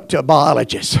to leave it up to a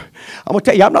biologist, I'm going to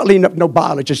tell you, I'm not leaving up to no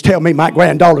biologist. Tell me my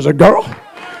granddaughter's a girl.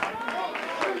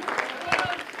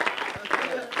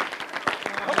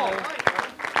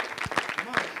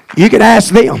 You can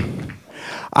ask them.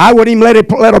 I wouldn't even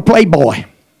let her play boy.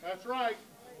 That's right.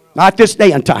 Not this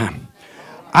day and time.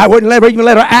 I wouldn't even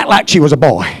let her act like she was a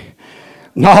boy.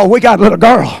 No, we got a little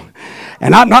girl.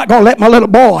 And I'm not going to let my little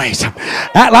boys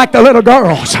act like the little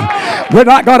girls. We're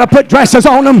not going to put dresses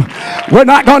on them. We're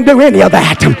not going to do any of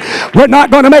that. We're not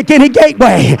going to make any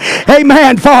gateway,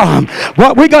 amen, for them.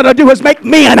 What we're going to do is make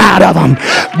men out of them.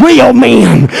 Real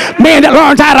men. Men that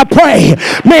learns how to pray.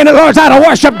 Men that learns how to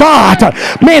worship God.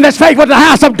 Men that's faithful to the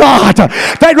house of God.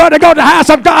 They'd rather go to the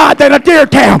house of God than a deer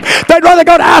camp. They'd rather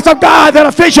go to the house of God than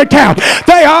a fishing camp.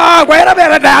 They are, wait a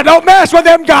minute now, don't mess with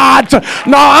them gods.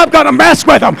 No, I'm going to mess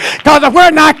with them. Because if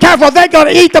we're not careful, they're going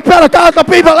to eat the Pentecostal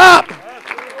people up.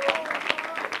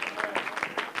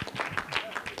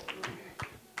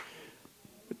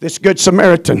 This Good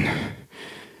Samaritan,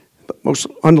 the most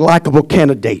unlikable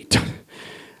candidate,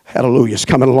 hallelujah, is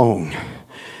coming along.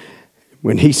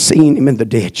 When he seen him in the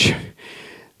ditch,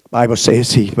 the Bible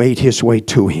says he made his way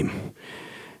to him.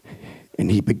 And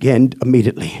he began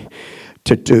immediately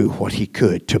to do what he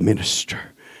could to minister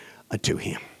unto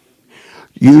him,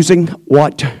 using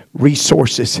what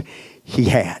resources he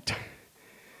had.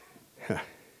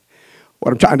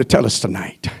 What I'm trying to tell us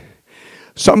tonight,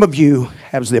 some of you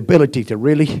have the ability to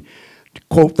really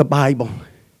quote the Bible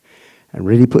and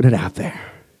really put it out there.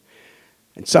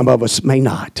 And some of us may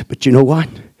not. But you know what?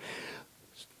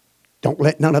 Don't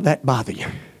let none of that bother you.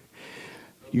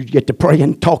 You get to pray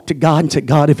and talk to God and say,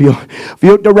 God, if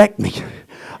you'll direct me,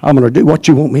 I'm going to do what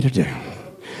you want me to do.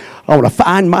 I want to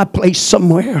find my place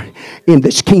somewhere in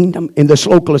this kingdom, in this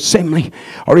local assembly,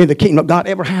 or in the kingdom of God,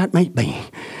 ever how it may be.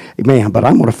 Amen. But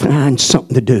I'm going to find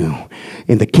something to do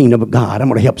in the kingdom of God. I'm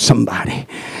going to help somebody.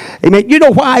 Amen. You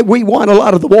know why we won a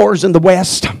lot of the wars in the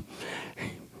West?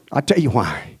 I'll tell you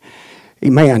why.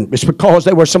 Amen. It's because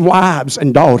there were some wives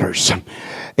and daughters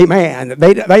Amen.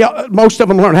 Most of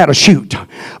them learned how to shoot.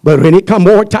 But when it come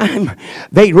war time,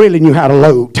 they really knew how to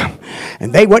load.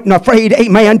 And they wasn't afraid,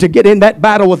 amen, to get in that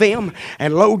battle with them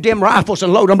and load them rifles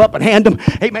and load them up and hand them,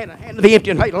 amen, and hand them the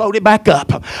empty and they load it back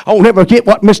up. I'll never forget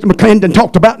what Mr. McClendon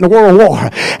talked about in the World War.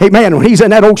 Amen. When he's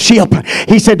in that old ship,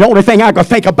 he said the only thing I could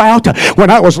think about when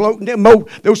I was loading them,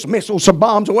 those missiles or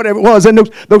bombs or whatever it was, and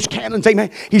those cannons,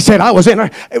 amen. He said I was in there,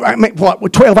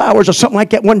 12 hours or something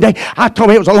like that one day. I told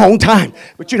him it was a long time.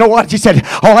 But you know what? He said,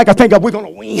 all I could think of, we're going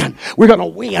to win. We're going to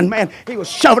win, man. He was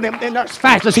shoving them in there as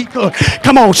fast as he could.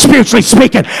 Come on, spiritually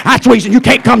speaking, that's the reason you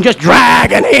can't come just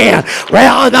dragging in.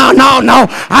 Well, no.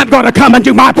 I'm going to come and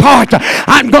do my part.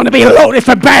 I'm going to be loaded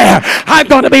for bear. I'm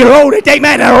going to be loaded,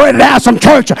 amen, and ready to have some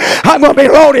church. I'm going to be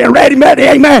loaded and ready,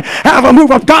 amen, have a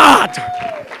move of God.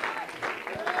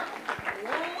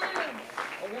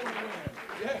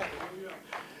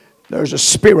 There's a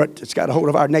spirit that's got a hold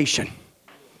of our nation.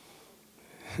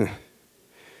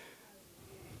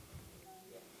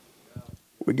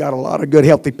 We got a lot of good,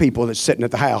 healthy people that's sitting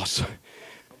at the house,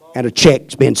 and a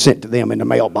check's being sent to them in the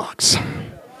mailbox.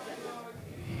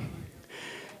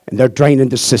 And they're draining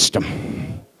the system.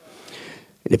 And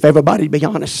if everybody be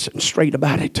honest and straight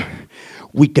about it,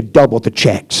 we could double the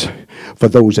checks for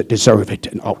those that deserve it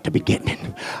and ought to be getting it.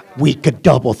 We could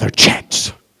double their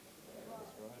checks.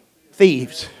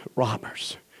 Thieves,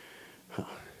 robbers,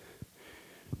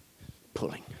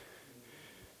 pulling.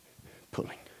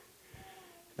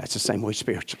 That's the same way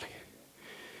spiritually.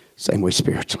 Same way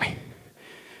spiritually.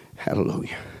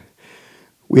 Hallelujah.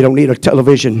 We don't need a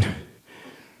television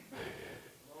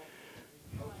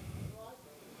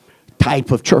type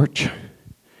of church.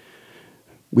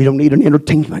 We don't need an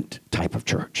entertainment type of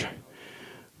church.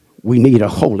 We need a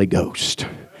Holy Ghost,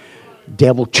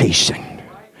 devil chasing,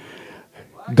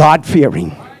 God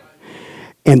fearing,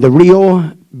 and the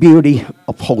real beauty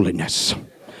of holiness.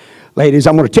 Ladies,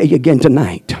 I'm going to tell you again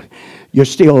tonight, you're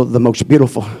still the most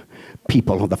beautiful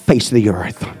people on the face of the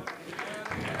earth.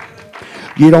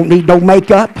 You don't need no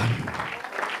makeup.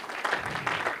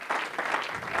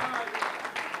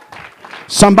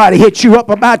 Somebody hits you up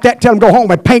about that, tell them go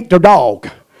home and paint their dog.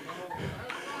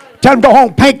 Tell them go home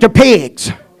and paint their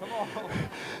pigs.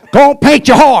 Go home and paint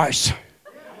your horse.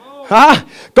 Huh?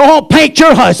 Go home and paint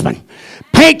your husband.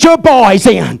 Paint your boys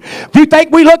in. If you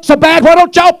think we look so bad, why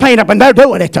don't y'all paint up? And they're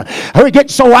doing it. We get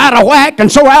so out of whack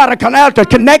and so out of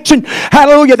connection,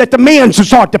 hallelujah, that the men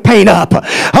start to paint up.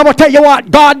 I'm going to tell you what,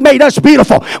 God made us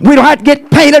beautiful. We don't have to get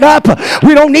painted up.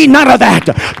 We don't need none of that.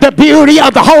 The beauty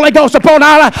of the Holy Ghost upon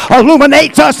our life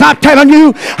illuminates us. I'm telling you,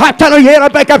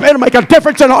 it'll make a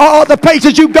difference in all the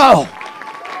places you go.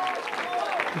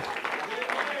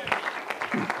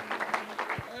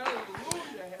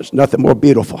 There's nothing more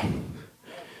beautiful,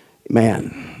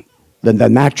 man, than the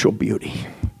natural beauty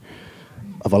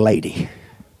of a lady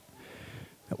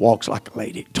that walks like a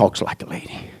lady, talks like a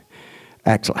lady,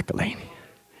 acts like a lady.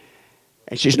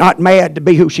 And she's not mad to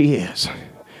be who she is.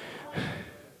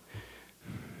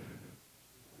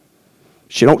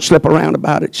 She don't slip around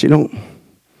about it. She don't.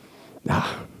 Nah.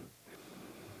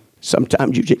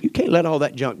 Sometimes you can't let all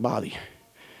that junk bother you.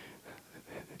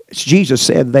 As Jesus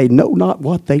said, they know not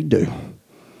what they do.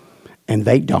 And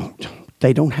they don't.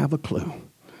 They don't have a clue.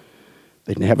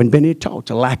 They haven't been taught.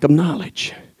 A lack of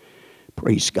knowledge.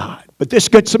 Praise God. But this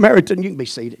Good Samaritan, you can be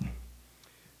seated.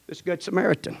 This Good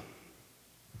Samaritan,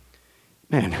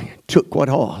 man, took what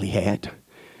all he had.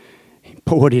 He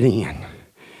poured it in.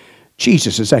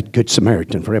 Jesus is that Good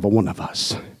Samaritan for every one of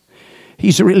us.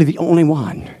 He's really the only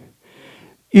one.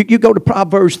 You go to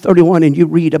Proverbs 31 and you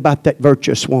read about that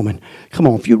virtuous woman. Come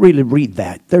on, if you really read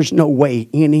that, there's no way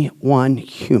any one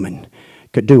human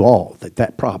could do all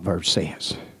that proverb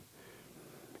says.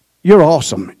 You're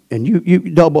awesome, and you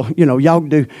double. Y'all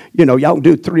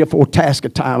do 3 or 4 tasks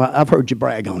at a time. I've heard you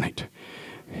brag on it.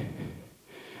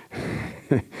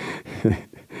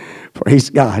 Praise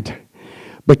God,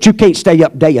 but you can't stay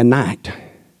up day and night.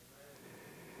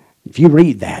 If you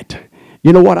read that.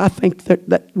 You know what? I think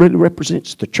that really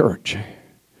represents the church.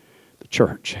 The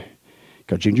church.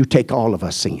 Because when you take all of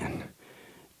us in,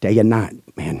 day and night,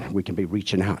 man, we can be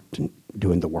reaching out and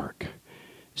doing the work.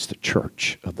 It's the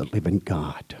church of the living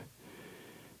God.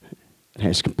 It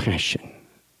has compassion.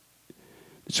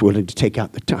 It's willing to take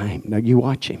out the time. Now you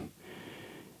watch him.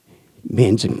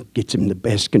 Mends and gets him in the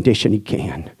best condition he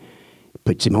can.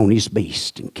 Puts him on his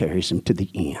beast and carries him to the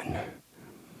inn.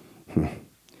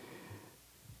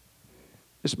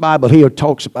 This Bible here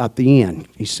talks about the inn.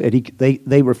 He said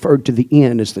they referred to the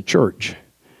inn as the church.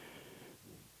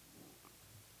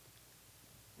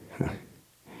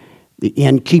 The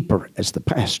innkeeper as the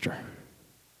pastor.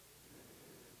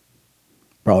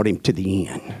 brought him to the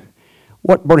end.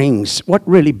 What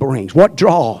really brings, what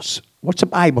draws? What's the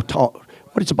Bible taught?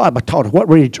 What does the Bible taught us? What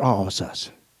really draws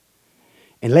us?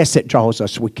 Unless it draws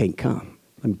us, we can't come.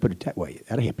 Let me put it that way.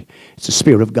 That'll help you. It's the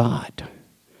Spirit of God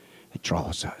that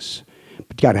draws us. But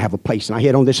you got to have a place. And I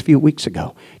hit on this a few weeks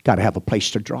ago. Got to have a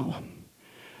place to draw.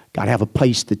 Got to have a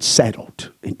place that's settled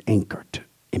and anchored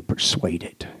and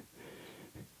persuaded.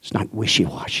 It's not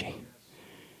wishy-washy.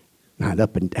 Not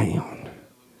up and down.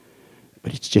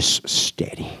 But it's just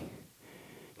steady.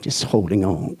 Just holding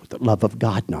on with the love of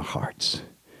God in our hearts.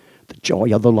 The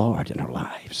joy of the Lord in our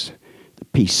lives. The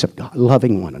peace of God.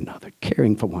 Loving one another.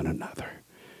 Caring for one another.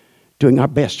 Doing our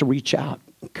best to reach out.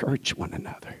 Encourage one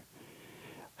another.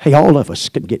 Hey, all of us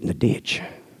can get in the ditch.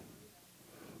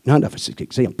 None of us is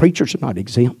exempt. Preachers are not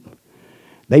exempt.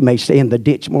 They may stay in the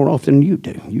ditch more often than you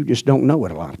do. You just don't know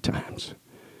it a lot of times.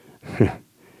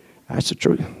 That's the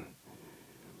truth.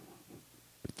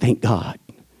 But thank God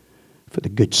for the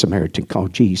Good Samaritan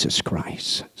called Jesus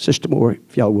Christ. Sister Moore,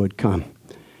 if y'all would come.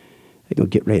 They're going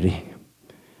to get ready.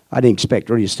 I didn't expect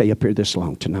her to stay up here this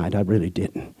long tonight. I really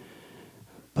didn't.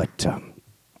 But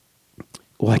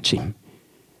watch him.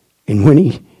 And when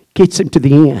he gets him to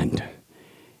the end,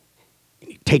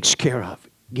 he takes care of,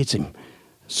 gets him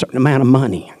a certain amount of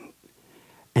money.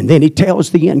 And then he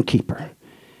tells the innkeeper,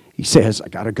 he says, I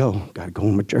got to go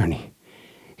on my journey.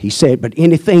 He said, but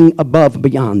anything above and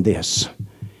beyond this,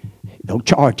 don't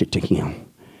charge it to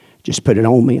him. Just put it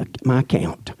on me, my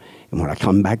account. And when I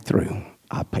come back through,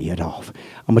 I'll pay it off.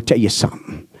 I'm going to tell you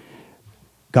something.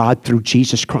 God, through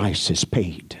Jesus Christ, has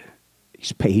paid.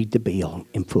 He's paid the bill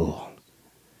in full.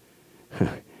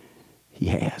 He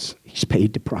has. He's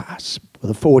paid the price.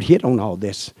 Brother Ford hit on all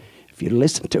this. If you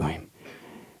listen to him,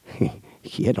 he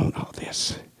hit on all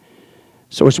this.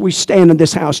 So as we stand in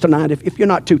this house tonight, if you're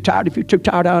not too tired, if you're too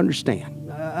tired, I understand.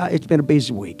 It's been a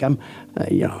busy week.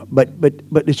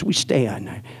 But as we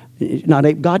stand,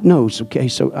 God knows. Okay,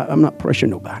 so I'm not pressuring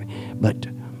nobody.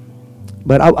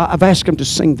 But I've asked him to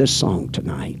sing this song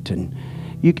tonight, and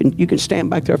you can stand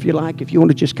back there if you like. If you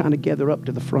want to just kind of gather up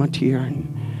to the front here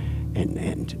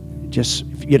and just,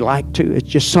 if you'd like to, it's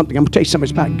just something. I'm going to tell you something.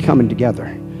 It's about coming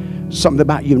together. Something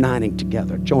about uniting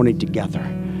together, joining together.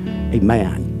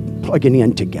 Amen. Plugging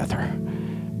in together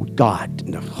with God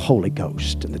and the Holy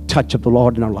Ghost and the touch of the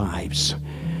Lord in our lives.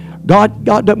 God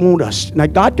doesn't want us. Now,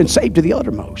 God can save to the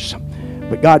uttermost.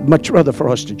 But God much rather for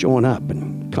us to join up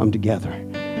and come together.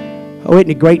 Oh,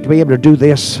 isn't it great to be able to do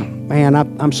this? Man,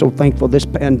 I'm so thankful this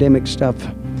pandemic stuff,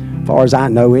 as far as I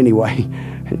know anyway.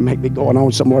 It may be going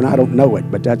on somewhere and I don't know it,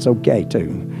 but that's okay too.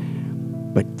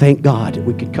 But thank God that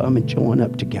we could come and join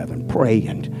up together and pray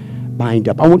and bind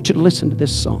up. I want you to listen to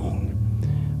this song,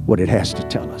 what it has to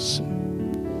tell us,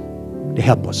 to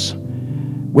help us.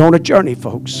 We're on a journey,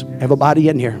 folks. Everybody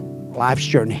in here, life's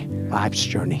journey.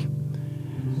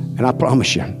 And I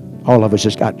promise you, all of us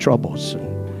has got troubles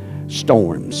and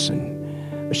storms, and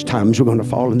there's times we're going to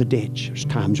fall in the ditch. There's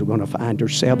times we're going to find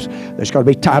ourselves. There's going to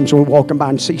be times when we're walking by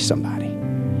and see somebody.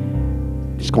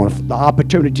 The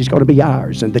opportunity is going to be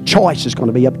ours, and the choice is going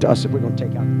to be up to us if we're going to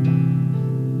take out the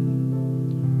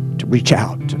time to reach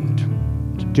out and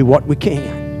to do what we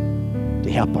can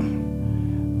to help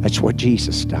them. That's what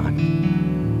Jesus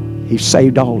done. He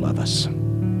saved all of us.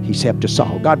 He's helped us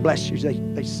all. God bless you.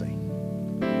 They sing.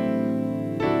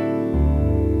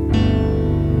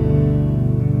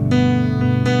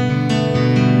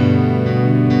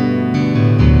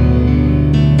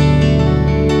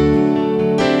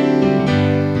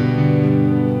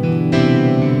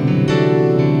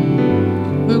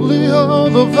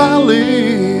 The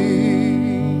valley,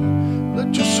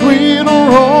 let your sweet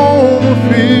aroma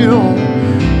fill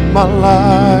my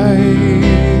life.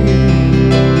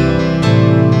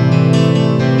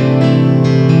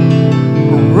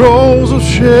 Rose of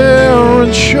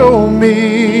Sharon, show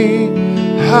me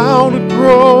how to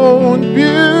grow in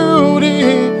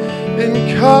beauty in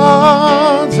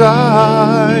God's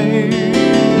eyes.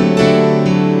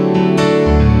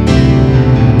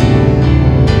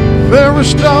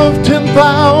 Fairest of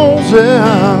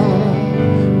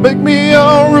 10,000, make me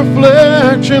a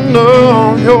reflection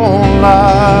of your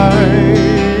light.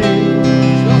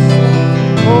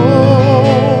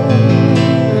 Oh,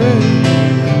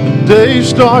 the day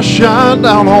star shine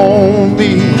down on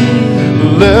me.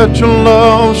 Let your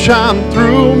love shine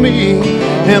through me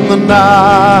in the night.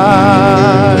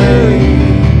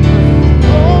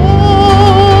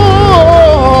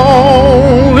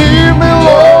 Oh, leave me,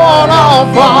 Lord,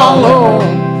 I'll follow.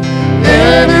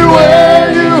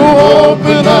 Anywhere you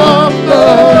open up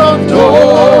the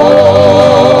door,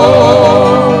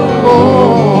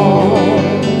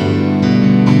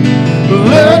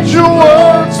 let your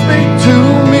word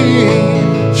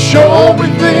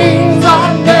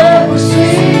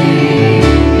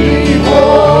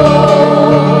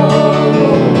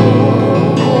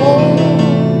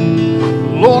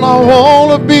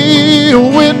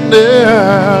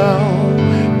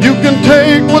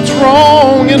what's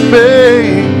wrong and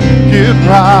make it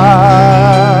right.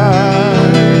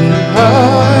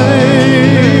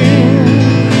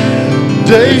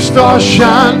 Day star,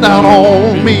 shine down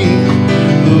on me.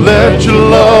 Let your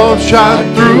love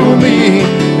shine through me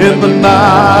in the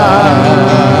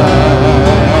night.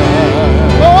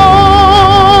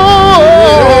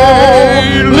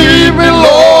 Lead me,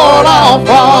 Lord, I'll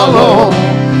follow.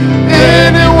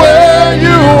 Anywhere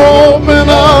you open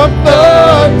up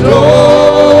the door.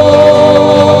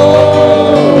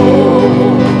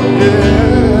 Yeah.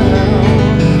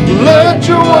 Let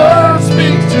your word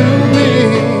speak to me.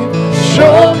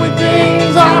 Show me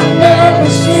things I've never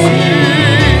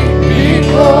seen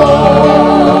before.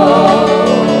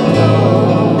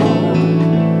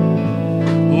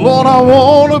 Lord, I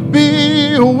want to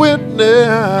be a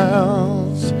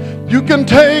witness. You can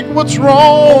take what's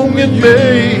wrong and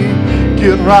make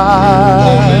it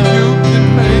right. You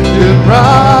can make It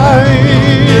right.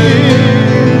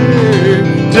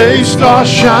 Day star,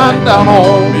 shine down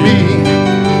on me.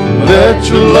 Let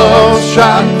your love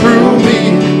shine through me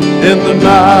in the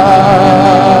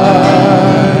night.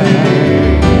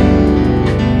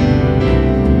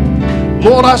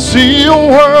 Lord, I see a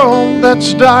world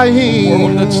that's dying.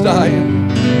 world that's dying.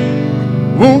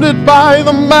 Wounded by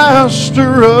the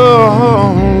master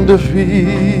of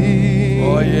defeat.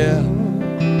 Oh, yeah.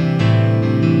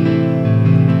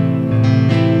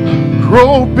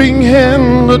 Groping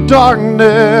in the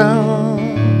darkness,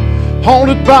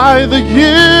 haunted by the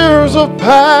years of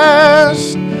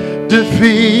past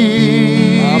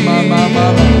defeat.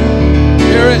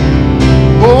 Hear it.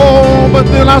 Oh, but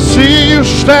then I see you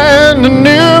standing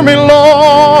near me,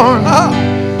 Lord,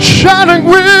 shining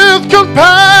with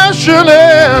compassion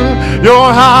in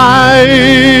your eyes.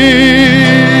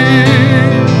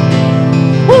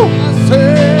 Woo.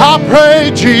 I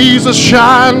pray, Jesus,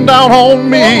 shine down on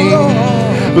me.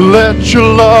 Let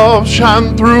your love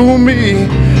shine through me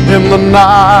in the night.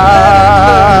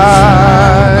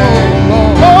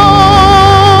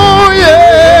 Oh,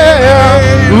 yeah.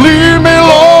 Lead me,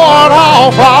 Lord,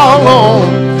 I'll follow.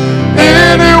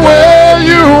 Anywhere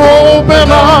you open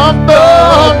up the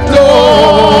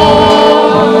door.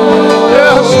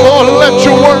 Yes, Lord, let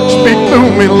your word speak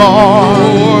through me,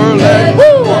 Lord. Let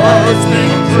your word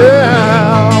speak through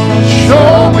me.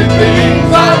 Show me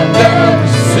things I've never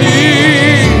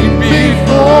seen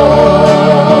before.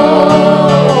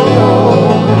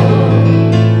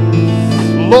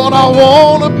 Lord, I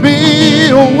want to be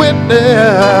a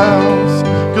witness,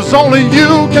 'cause only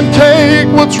you can take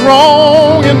what's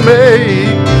wrong and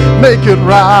make it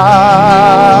right.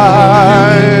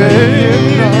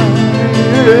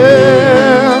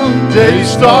 Yeah. Day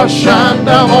star, shine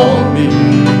down on me.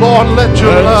 Lord, let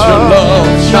your love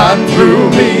shine through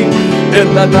me in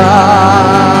the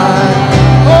night.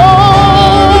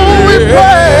 Oh, we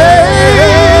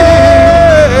pray.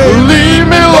 Lead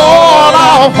me, Lord,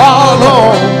 I'll follow.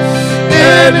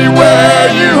 Anywhere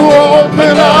you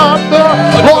open up the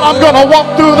door. Lord, I'm going to walk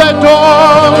through that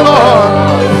door, Lord.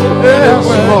 Yes,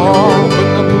 Lord.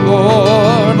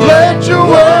 Let your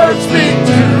word speak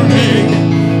to me.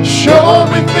 Show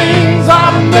me things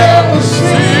I've never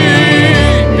seen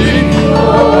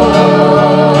before.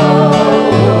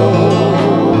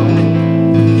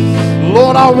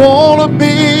 Lord, I want to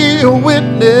be a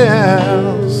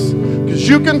witness, 'cause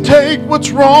you can take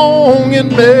what's wrong and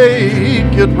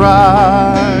make it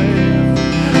right.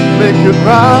 Make it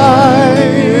right.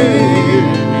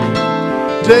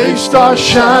 Day star,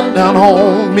 shine down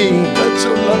on me.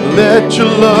 Let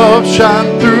your love shine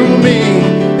through me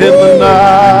in the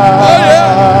night.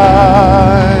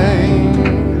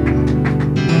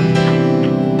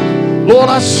 Lord,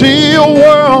 I see a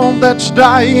world that's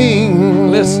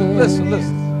dying. Listen, listen,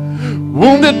 listen.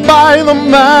 Wounded by the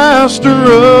master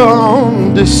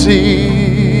of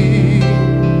deceit.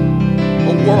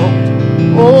 A world.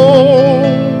 Oh,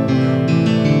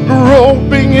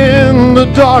 groping in the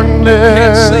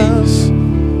darkness,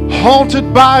 haunted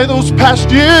by those past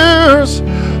years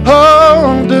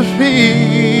of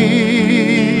defeat.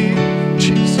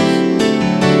 Jesus.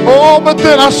 Oh, but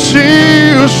then I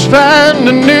see you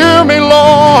standing near me,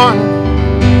 Lord,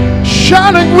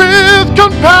 shining with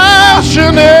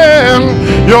compassion in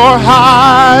your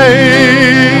eyes.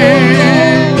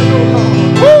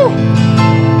 Woo.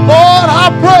 Lord, I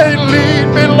pray, lead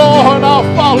me, Lord, I'll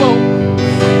follow.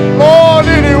 Lord,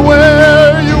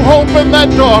 anywhere you open that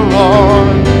door,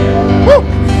 Lord. Woo.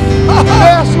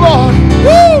 Yes, Lord.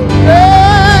 Woo.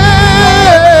 Yeah.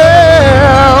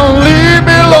 Lead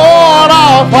me, Lord,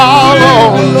 I'll follow.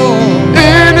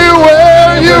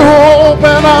 Anywhere you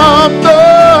open up the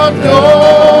door.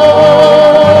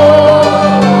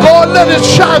 Lord, let it it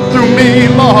shine through me,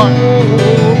 Lord.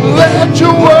 Let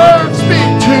your word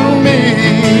speak to me.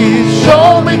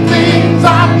 Show me things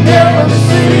I've never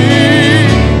seen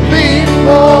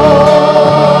before.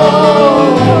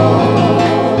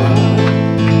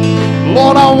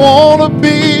 Lord, I want to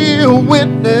be a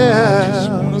witness.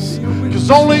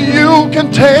 'Cause only you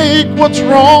can take what's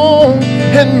wrong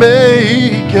and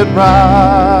make it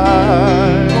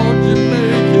right.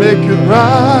 Make it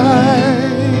right.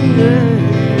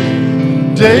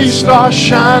 Day star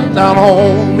shine down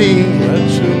on me.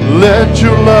 Let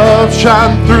your love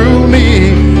shine through me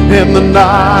in the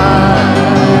night.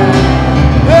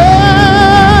 Oh,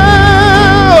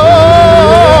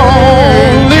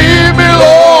 lead me,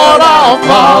 Lord, I'll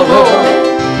follow.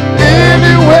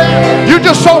 Anywhere. You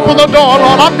just open the door,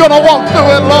 Lord. I'm going to walk through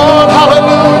it, Lord.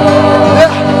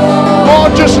 Hallelujah.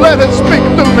 Lord, just let it speak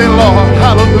through me, Lord.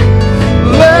 Hallelujah.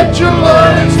 Let your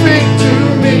love speak to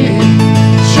me.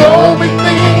 Show me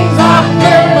things I've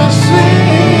never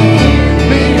seen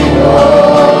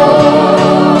before.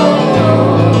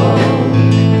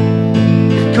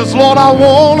 'Cause Lord, I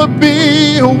want to be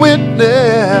a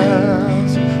witness.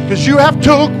 'Cause you have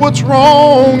took what's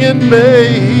wrong and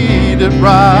made it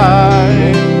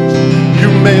right. You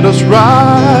made us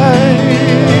right.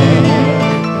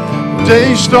 Day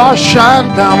star shine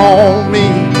down on me.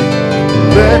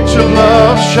 Let your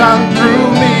love shine through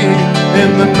me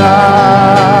in the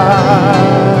night.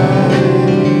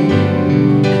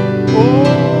 Oh,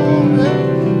 let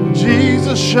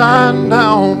Jesus shine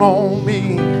down on me.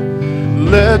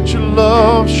 Let your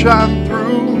love shine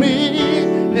through me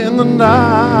in the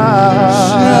night.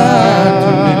 Shine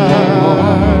through me, Lord.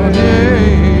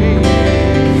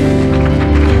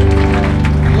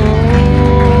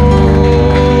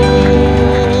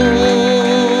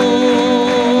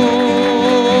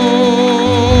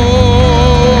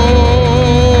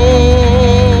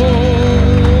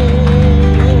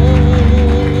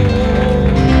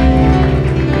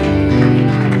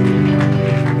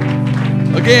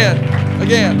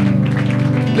 Again,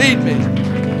 lead me.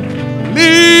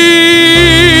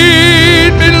 Lead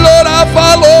me, Lord, I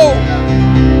follow.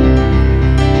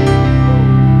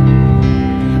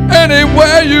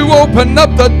 Anywhere you open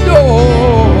up the door.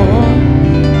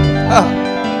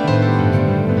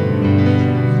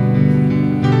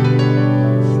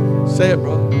 Say it,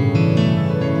 brother.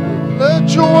 Let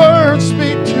your word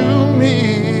speak to me.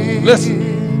 Listen.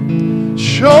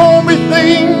 Show me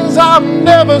things I've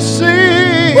never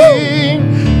seen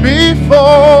before.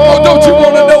 Oh, don't you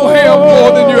want to know him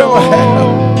more than you ever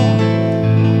have?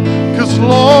 'Cause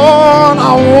Lord,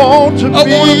 I want to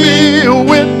be a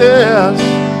witness.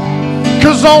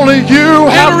 'Cause only you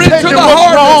have taken what's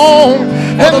wrong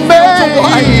and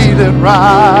made it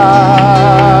right.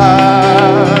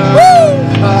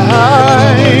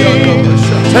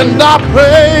 And I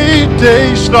pray, day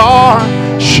star,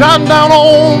 shine down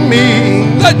on me.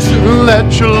 Let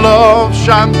your love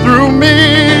shine through me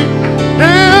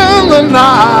in the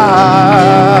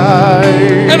night.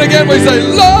 And again we say,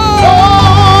 Lord, oh,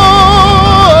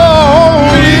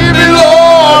 lead me,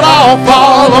 Lord, I'll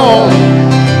follow.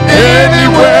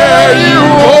 Anywhere you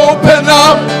open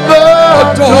up the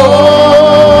door.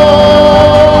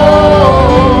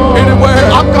 Anywhere,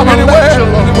 I'm gonna let your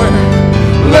love.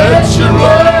 Let your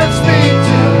word speak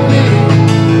to me.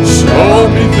 Show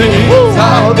me things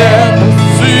I've never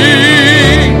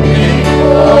seen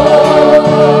before.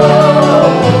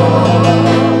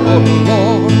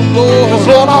 'Cause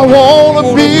Lord, I want to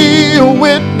be a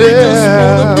witness.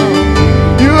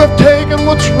 You have taken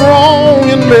what's wrong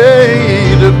and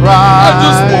made it right. I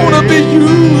just want to be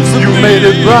used. You made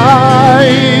it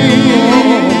right.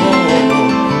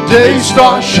 Day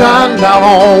star shine down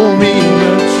on me.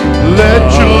 Let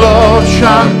your love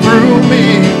shine through me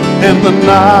in the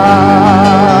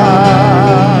night.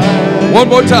 One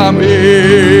more time. Lead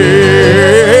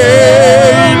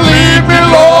me,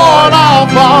 Lord, I'll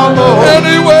follow.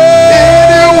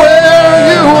 Anywhere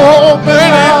you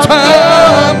open up the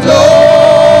door.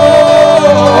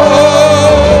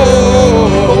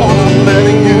 Lord, I'm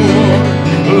letting you.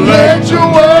 Let your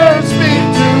word speak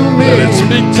to me. Let it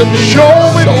speak to me. Show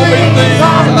me things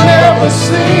I've never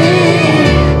seen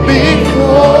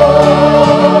before.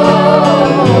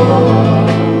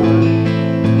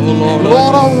 Oh Lord,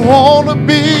 Lord, I want to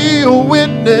be a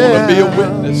witness. be a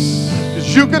witness. 'Cause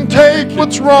you can take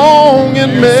what's wrong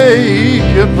and make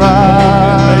it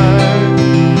right.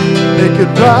 Make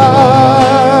it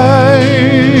right.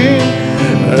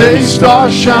 Day star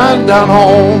shine down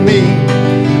on me.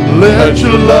 Let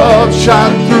your love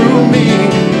shine through me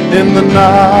in the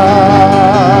night.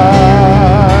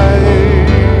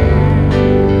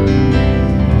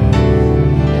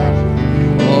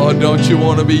 you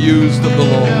want to be used of the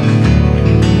Lord?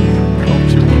 Don't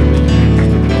you want to be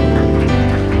used of the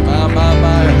Lord?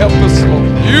 My, help us, Lord.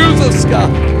 Use us,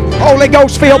 God. Holy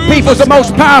Ghost filled people is the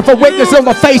most powerful witness on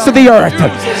the face of the earth.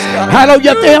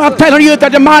 Hallelujah. I'm telling you, the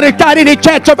demonic got any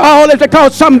chance of all is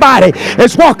because somebody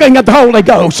is walking in the Holy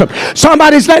Ghost.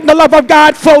 Somebody's letting the love of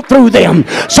God flow through them.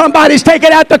 Somebody's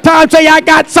taking out the time and say, I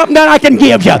got something that I can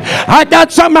give you. I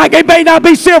got something, it may not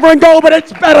be silver and gold, but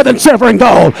it's better than silver and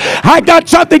gold. I got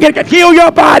something that can heal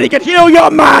your body, can heal your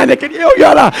mind, that can heal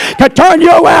your life, can turn you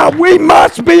around. We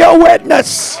must be a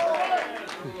witness.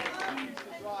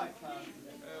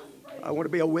 I want to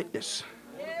be a witness.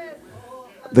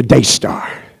 The day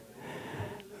star.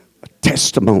 A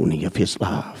testimony of his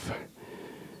love,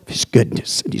 of his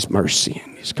goodness and his mercy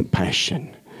and his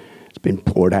compassion. It's been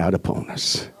poured out upon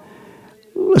us.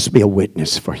 Let's be a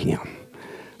witness for him.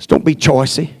 Let's don't be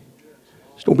choicy.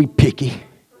 Let's don't be picky.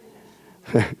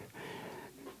 When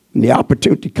the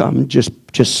opportunity comes,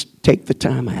 just take the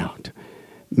time out.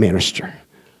 Minister.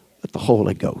 Let the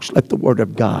Holy Ghost, let the Word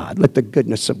of God, let the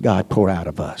goodness of God pour out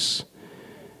of us.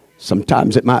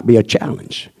 Sometimes it might be a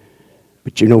challenge,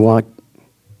 but you know what?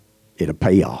 It'll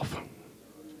pay off.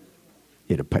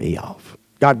 It'll pay off.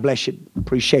 God bless you.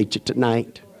 Appreciate you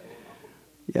tonight.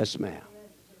 Yes, ma'am.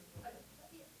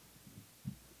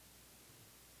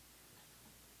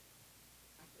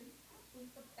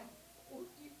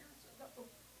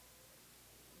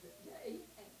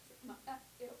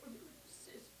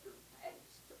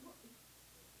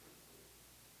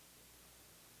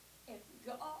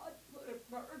 God put a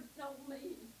burden on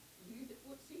me. You that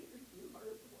was here, you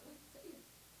heard what I said.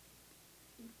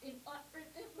 And I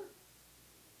remember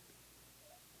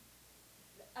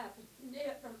that I've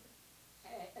never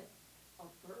had a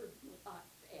burden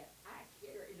like that. I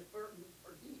carried a burden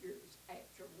for years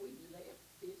after we left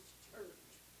this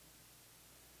church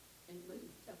and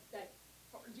moved up there.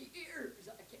 For years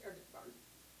I carried a burden,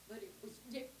 but it was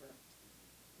different.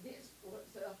 This was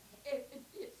a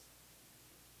heaviness.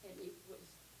 And it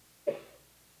was,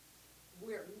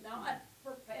 we're not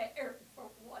prepared for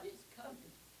what is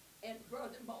coming. And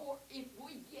Brother Moore, if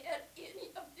we get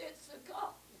any of this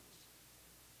accomplished,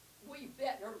 we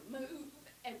better move,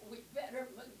 and we better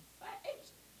move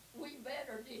fast. We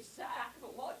better decide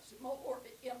what's more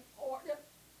important.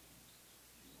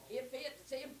 If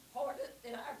it's important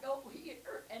that I go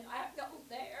here, and I go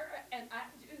there, and I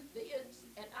do this,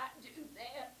 and I do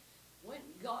that, when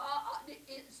God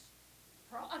is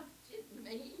prompted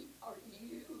me or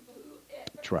you, whoever.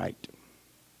 That's right.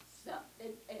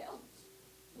 Something else.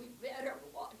 We better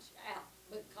watch out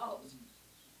because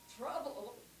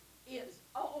trouble is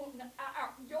on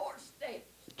our doorstep.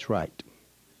 That's right.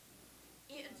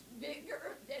 It's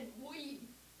bigger than we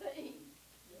think.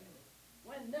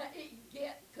 When they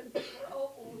get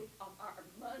control of our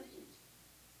monies,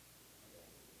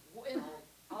 when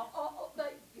all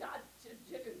they've got to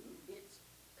do is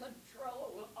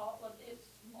control all of this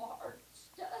smart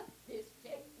stuff, this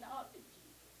technology,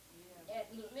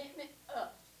 and limit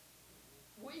us.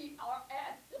 We are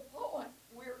at the point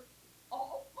we're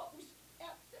almost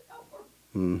at the door.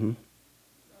 Mm-hmm.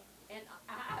 And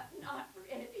I'm not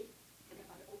ready, and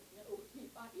I don't know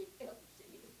anybody else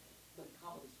is,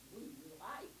 because we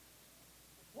like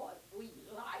what we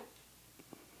like.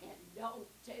 And don't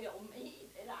tell me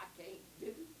that I can't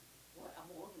do what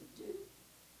I want to do.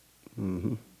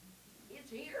 Mm-hmm. It's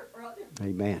here, brother.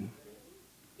 Amen.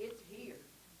 It's here.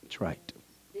 That's right.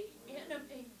 The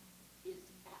enemy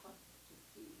is out to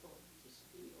kill, to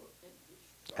steal, and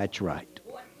destroy. That's right.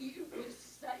 What you was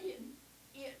saying,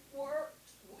 it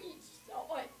works. We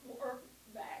saw it work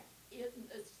back in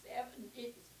the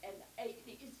 70s and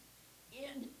 80s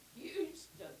in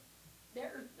Houston.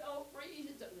 There's no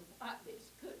reason why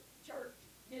this church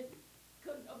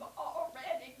couldn't have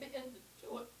already been to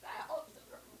 1,000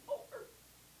 or more.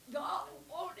 God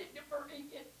wanted to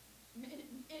bring it many,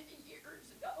 many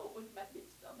years ago, and maybe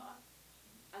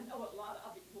I know a lot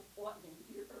of it wasn't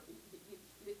here in the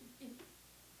youth,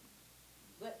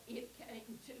 but it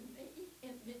came to me,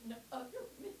 and then the other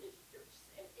minister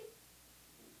said it.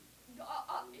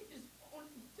 God is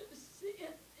wanting to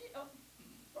send them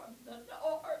from the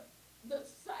north, the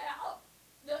south,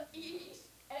 the east,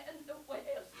 and the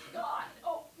west. God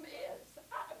don't miss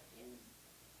happens,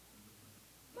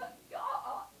 but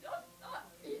God does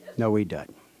not miss. No, he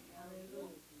doesn't.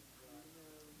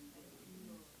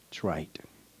 That's right.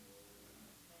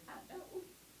 I know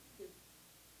that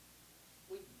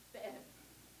we better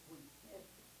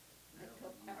make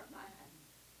up our mind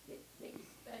that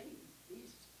these things,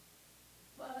 this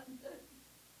fun,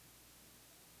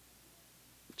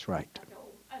 That's right. I know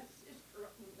my sister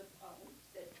on the phone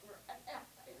said right out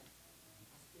there,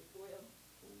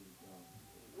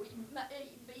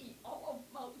 may be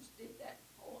almost at that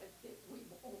point that we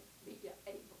won't be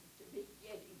able to be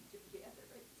getting together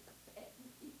as a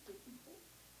family people.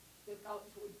 Because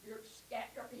when you're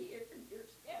scattered here and you're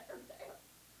scattered there,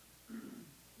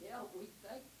 yeah, we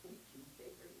think we can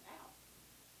figure it out.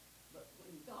 But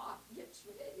when God gets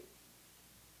ready,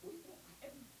 we won't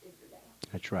have it figured out.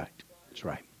 That's right. That's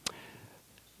right.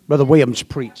 Brother Williams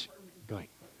preached. Go ahead.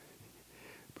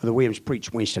 Brother Williams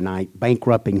preached Wednesday night,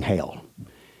 bankrupting hell.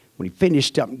 When he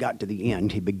finished up and got to the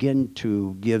end, he began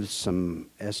to give some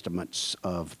estimates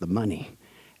of the money.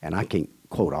 And I can't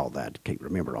quote all that, can't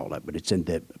remember all that, but it's in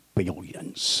the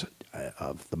billions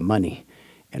of the money.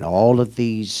 And all of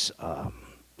these,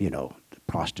 the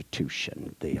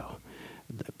prostitution, the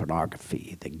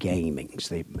pornography, the gamings,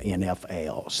 the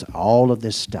NFLs, all of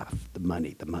this stuff, the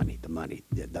money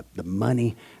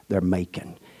they're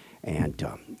making. And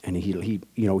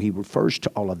he refers to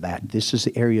all of that. This is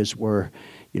the areas where,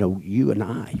 you and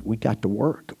I, we got to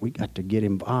work. We got to get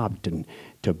involved and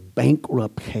to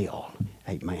bankrupt hell.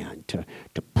 Amen. To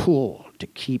pull, to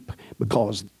keep,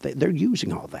 because they're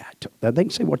using all that. They can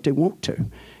say what they want to.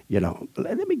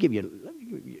 Let me give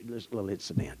you this little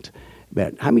incident.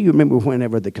 But how many of you remember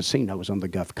whenever the casino was on the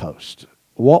Gulf Coast?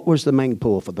 What was the main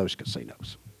pull for those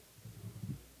casinos?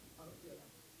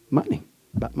 Money.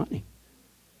 About money.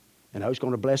 And I was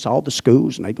going to bless all the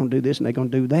schools, and they're going to do this, and they're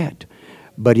going to do that.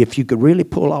 But if you could really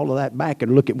pull all of that back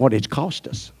and look at what it's cost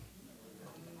us,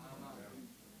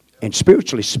 and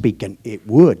spiritually speaking, it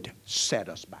would set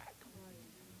us back.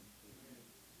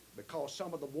 Because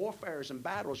some of the warfares and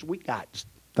battles we got,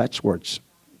 that's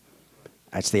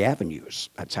the avenues.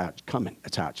 That's how it's coming.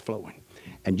 That's how it's flowing.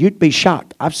 And you'd be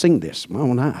shocked. I've seen this with my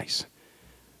own eyes.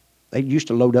 They used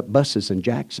to load up buses in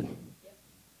Jackson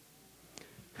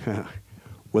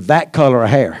with that color of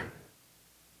hair.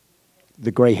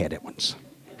 The gray-headed ones.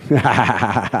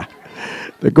 The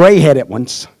gray-headed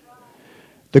ones.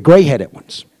 The gray-headed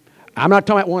ones. I'm not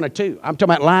talking about one or two. I'm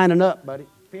talking about lining up, buddy.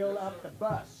 Fill up the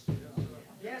bus.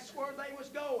 Guess where they was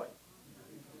going?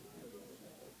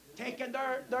 Taking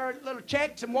their little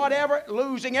checks and whatever,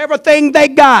 losing everything they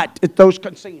got at those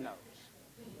casinos.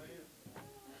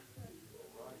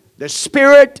 The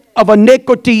spirit of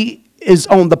iniquity is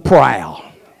on the prowl.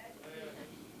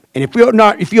 And if you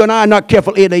and I are not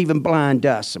careful, it'll even blind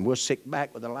us, and we'll sit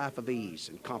back with a life of ease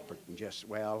and comfort and just,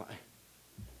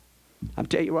 I'm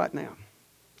telling you right now,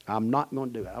 I'm not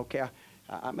going to do it. Okay,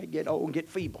 I may get old and get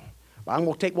feeble, but I'm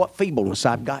going to take what feebleness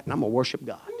I've got and I'm going to worship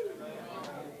God.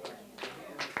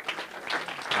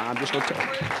 I'm just going to tell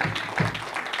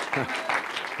you.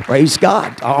 Praise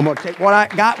God. I'm going to take what I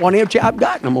got, what energy I've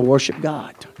got, and I'm going to worship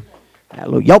God.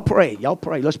 Hallelujah. Y'all pray. Y'all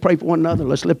pray. Let's pray for one another.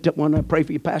 Let's lift up one another. Pray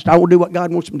for your pastor. I will do what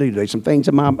God wants me to do today. Some things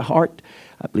in my heart,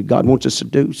 I believe God wants us to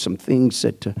do. Some things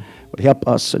that would help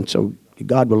us. And so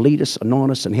God will lead us,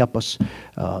 anoint us, and help us.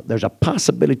 There's a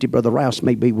possibility Brother Rouse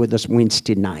may be with us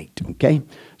Wednesday night. Okay?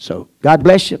 So God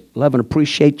bless you. Love and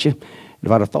appreciate you.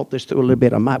 If I'd have thought this through a little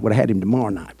bit, I might would have had him tomorrow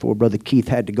night before Brother Keith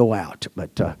had to go out.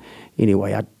 But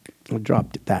anyway, I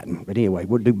dropped it that. But anyway,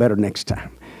 we'll do better next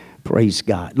time. Praise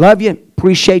God. Love you.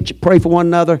 Appreciate you. Pray for one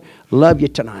another. Love you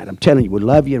tonight. I'm telling you, we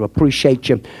love you. Appreciate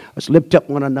you. Let's lift up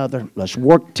one another. Let's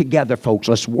work together, folks.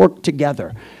 Let's work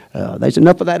together. There's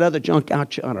enough of that other junk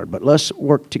out yonder, but let's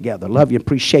work together. Love you.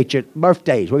 Appreciate you.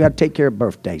 Birthdays. We got to take care of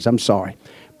birthdays. I'm sorry.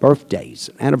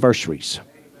 Birthdays. Anniversaries.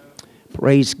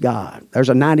 Praise God. There's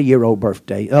a 90-year-old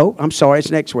birthday. Oh, I'm sorry. It's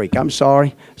next week. I'm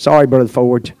sorry. Sorry, Brother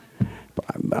Ford.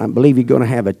 I believe you're going to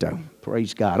have it, though.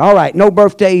 Praise God. All right. No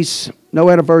birthdays. No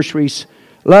anniversaries.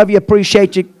 Love you.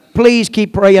 Appreciate you. Please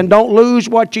keep praying. Don't lose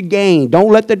what you gain.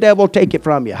 Don't let the devil take it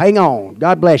from you. Hang on.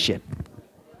 God bless you.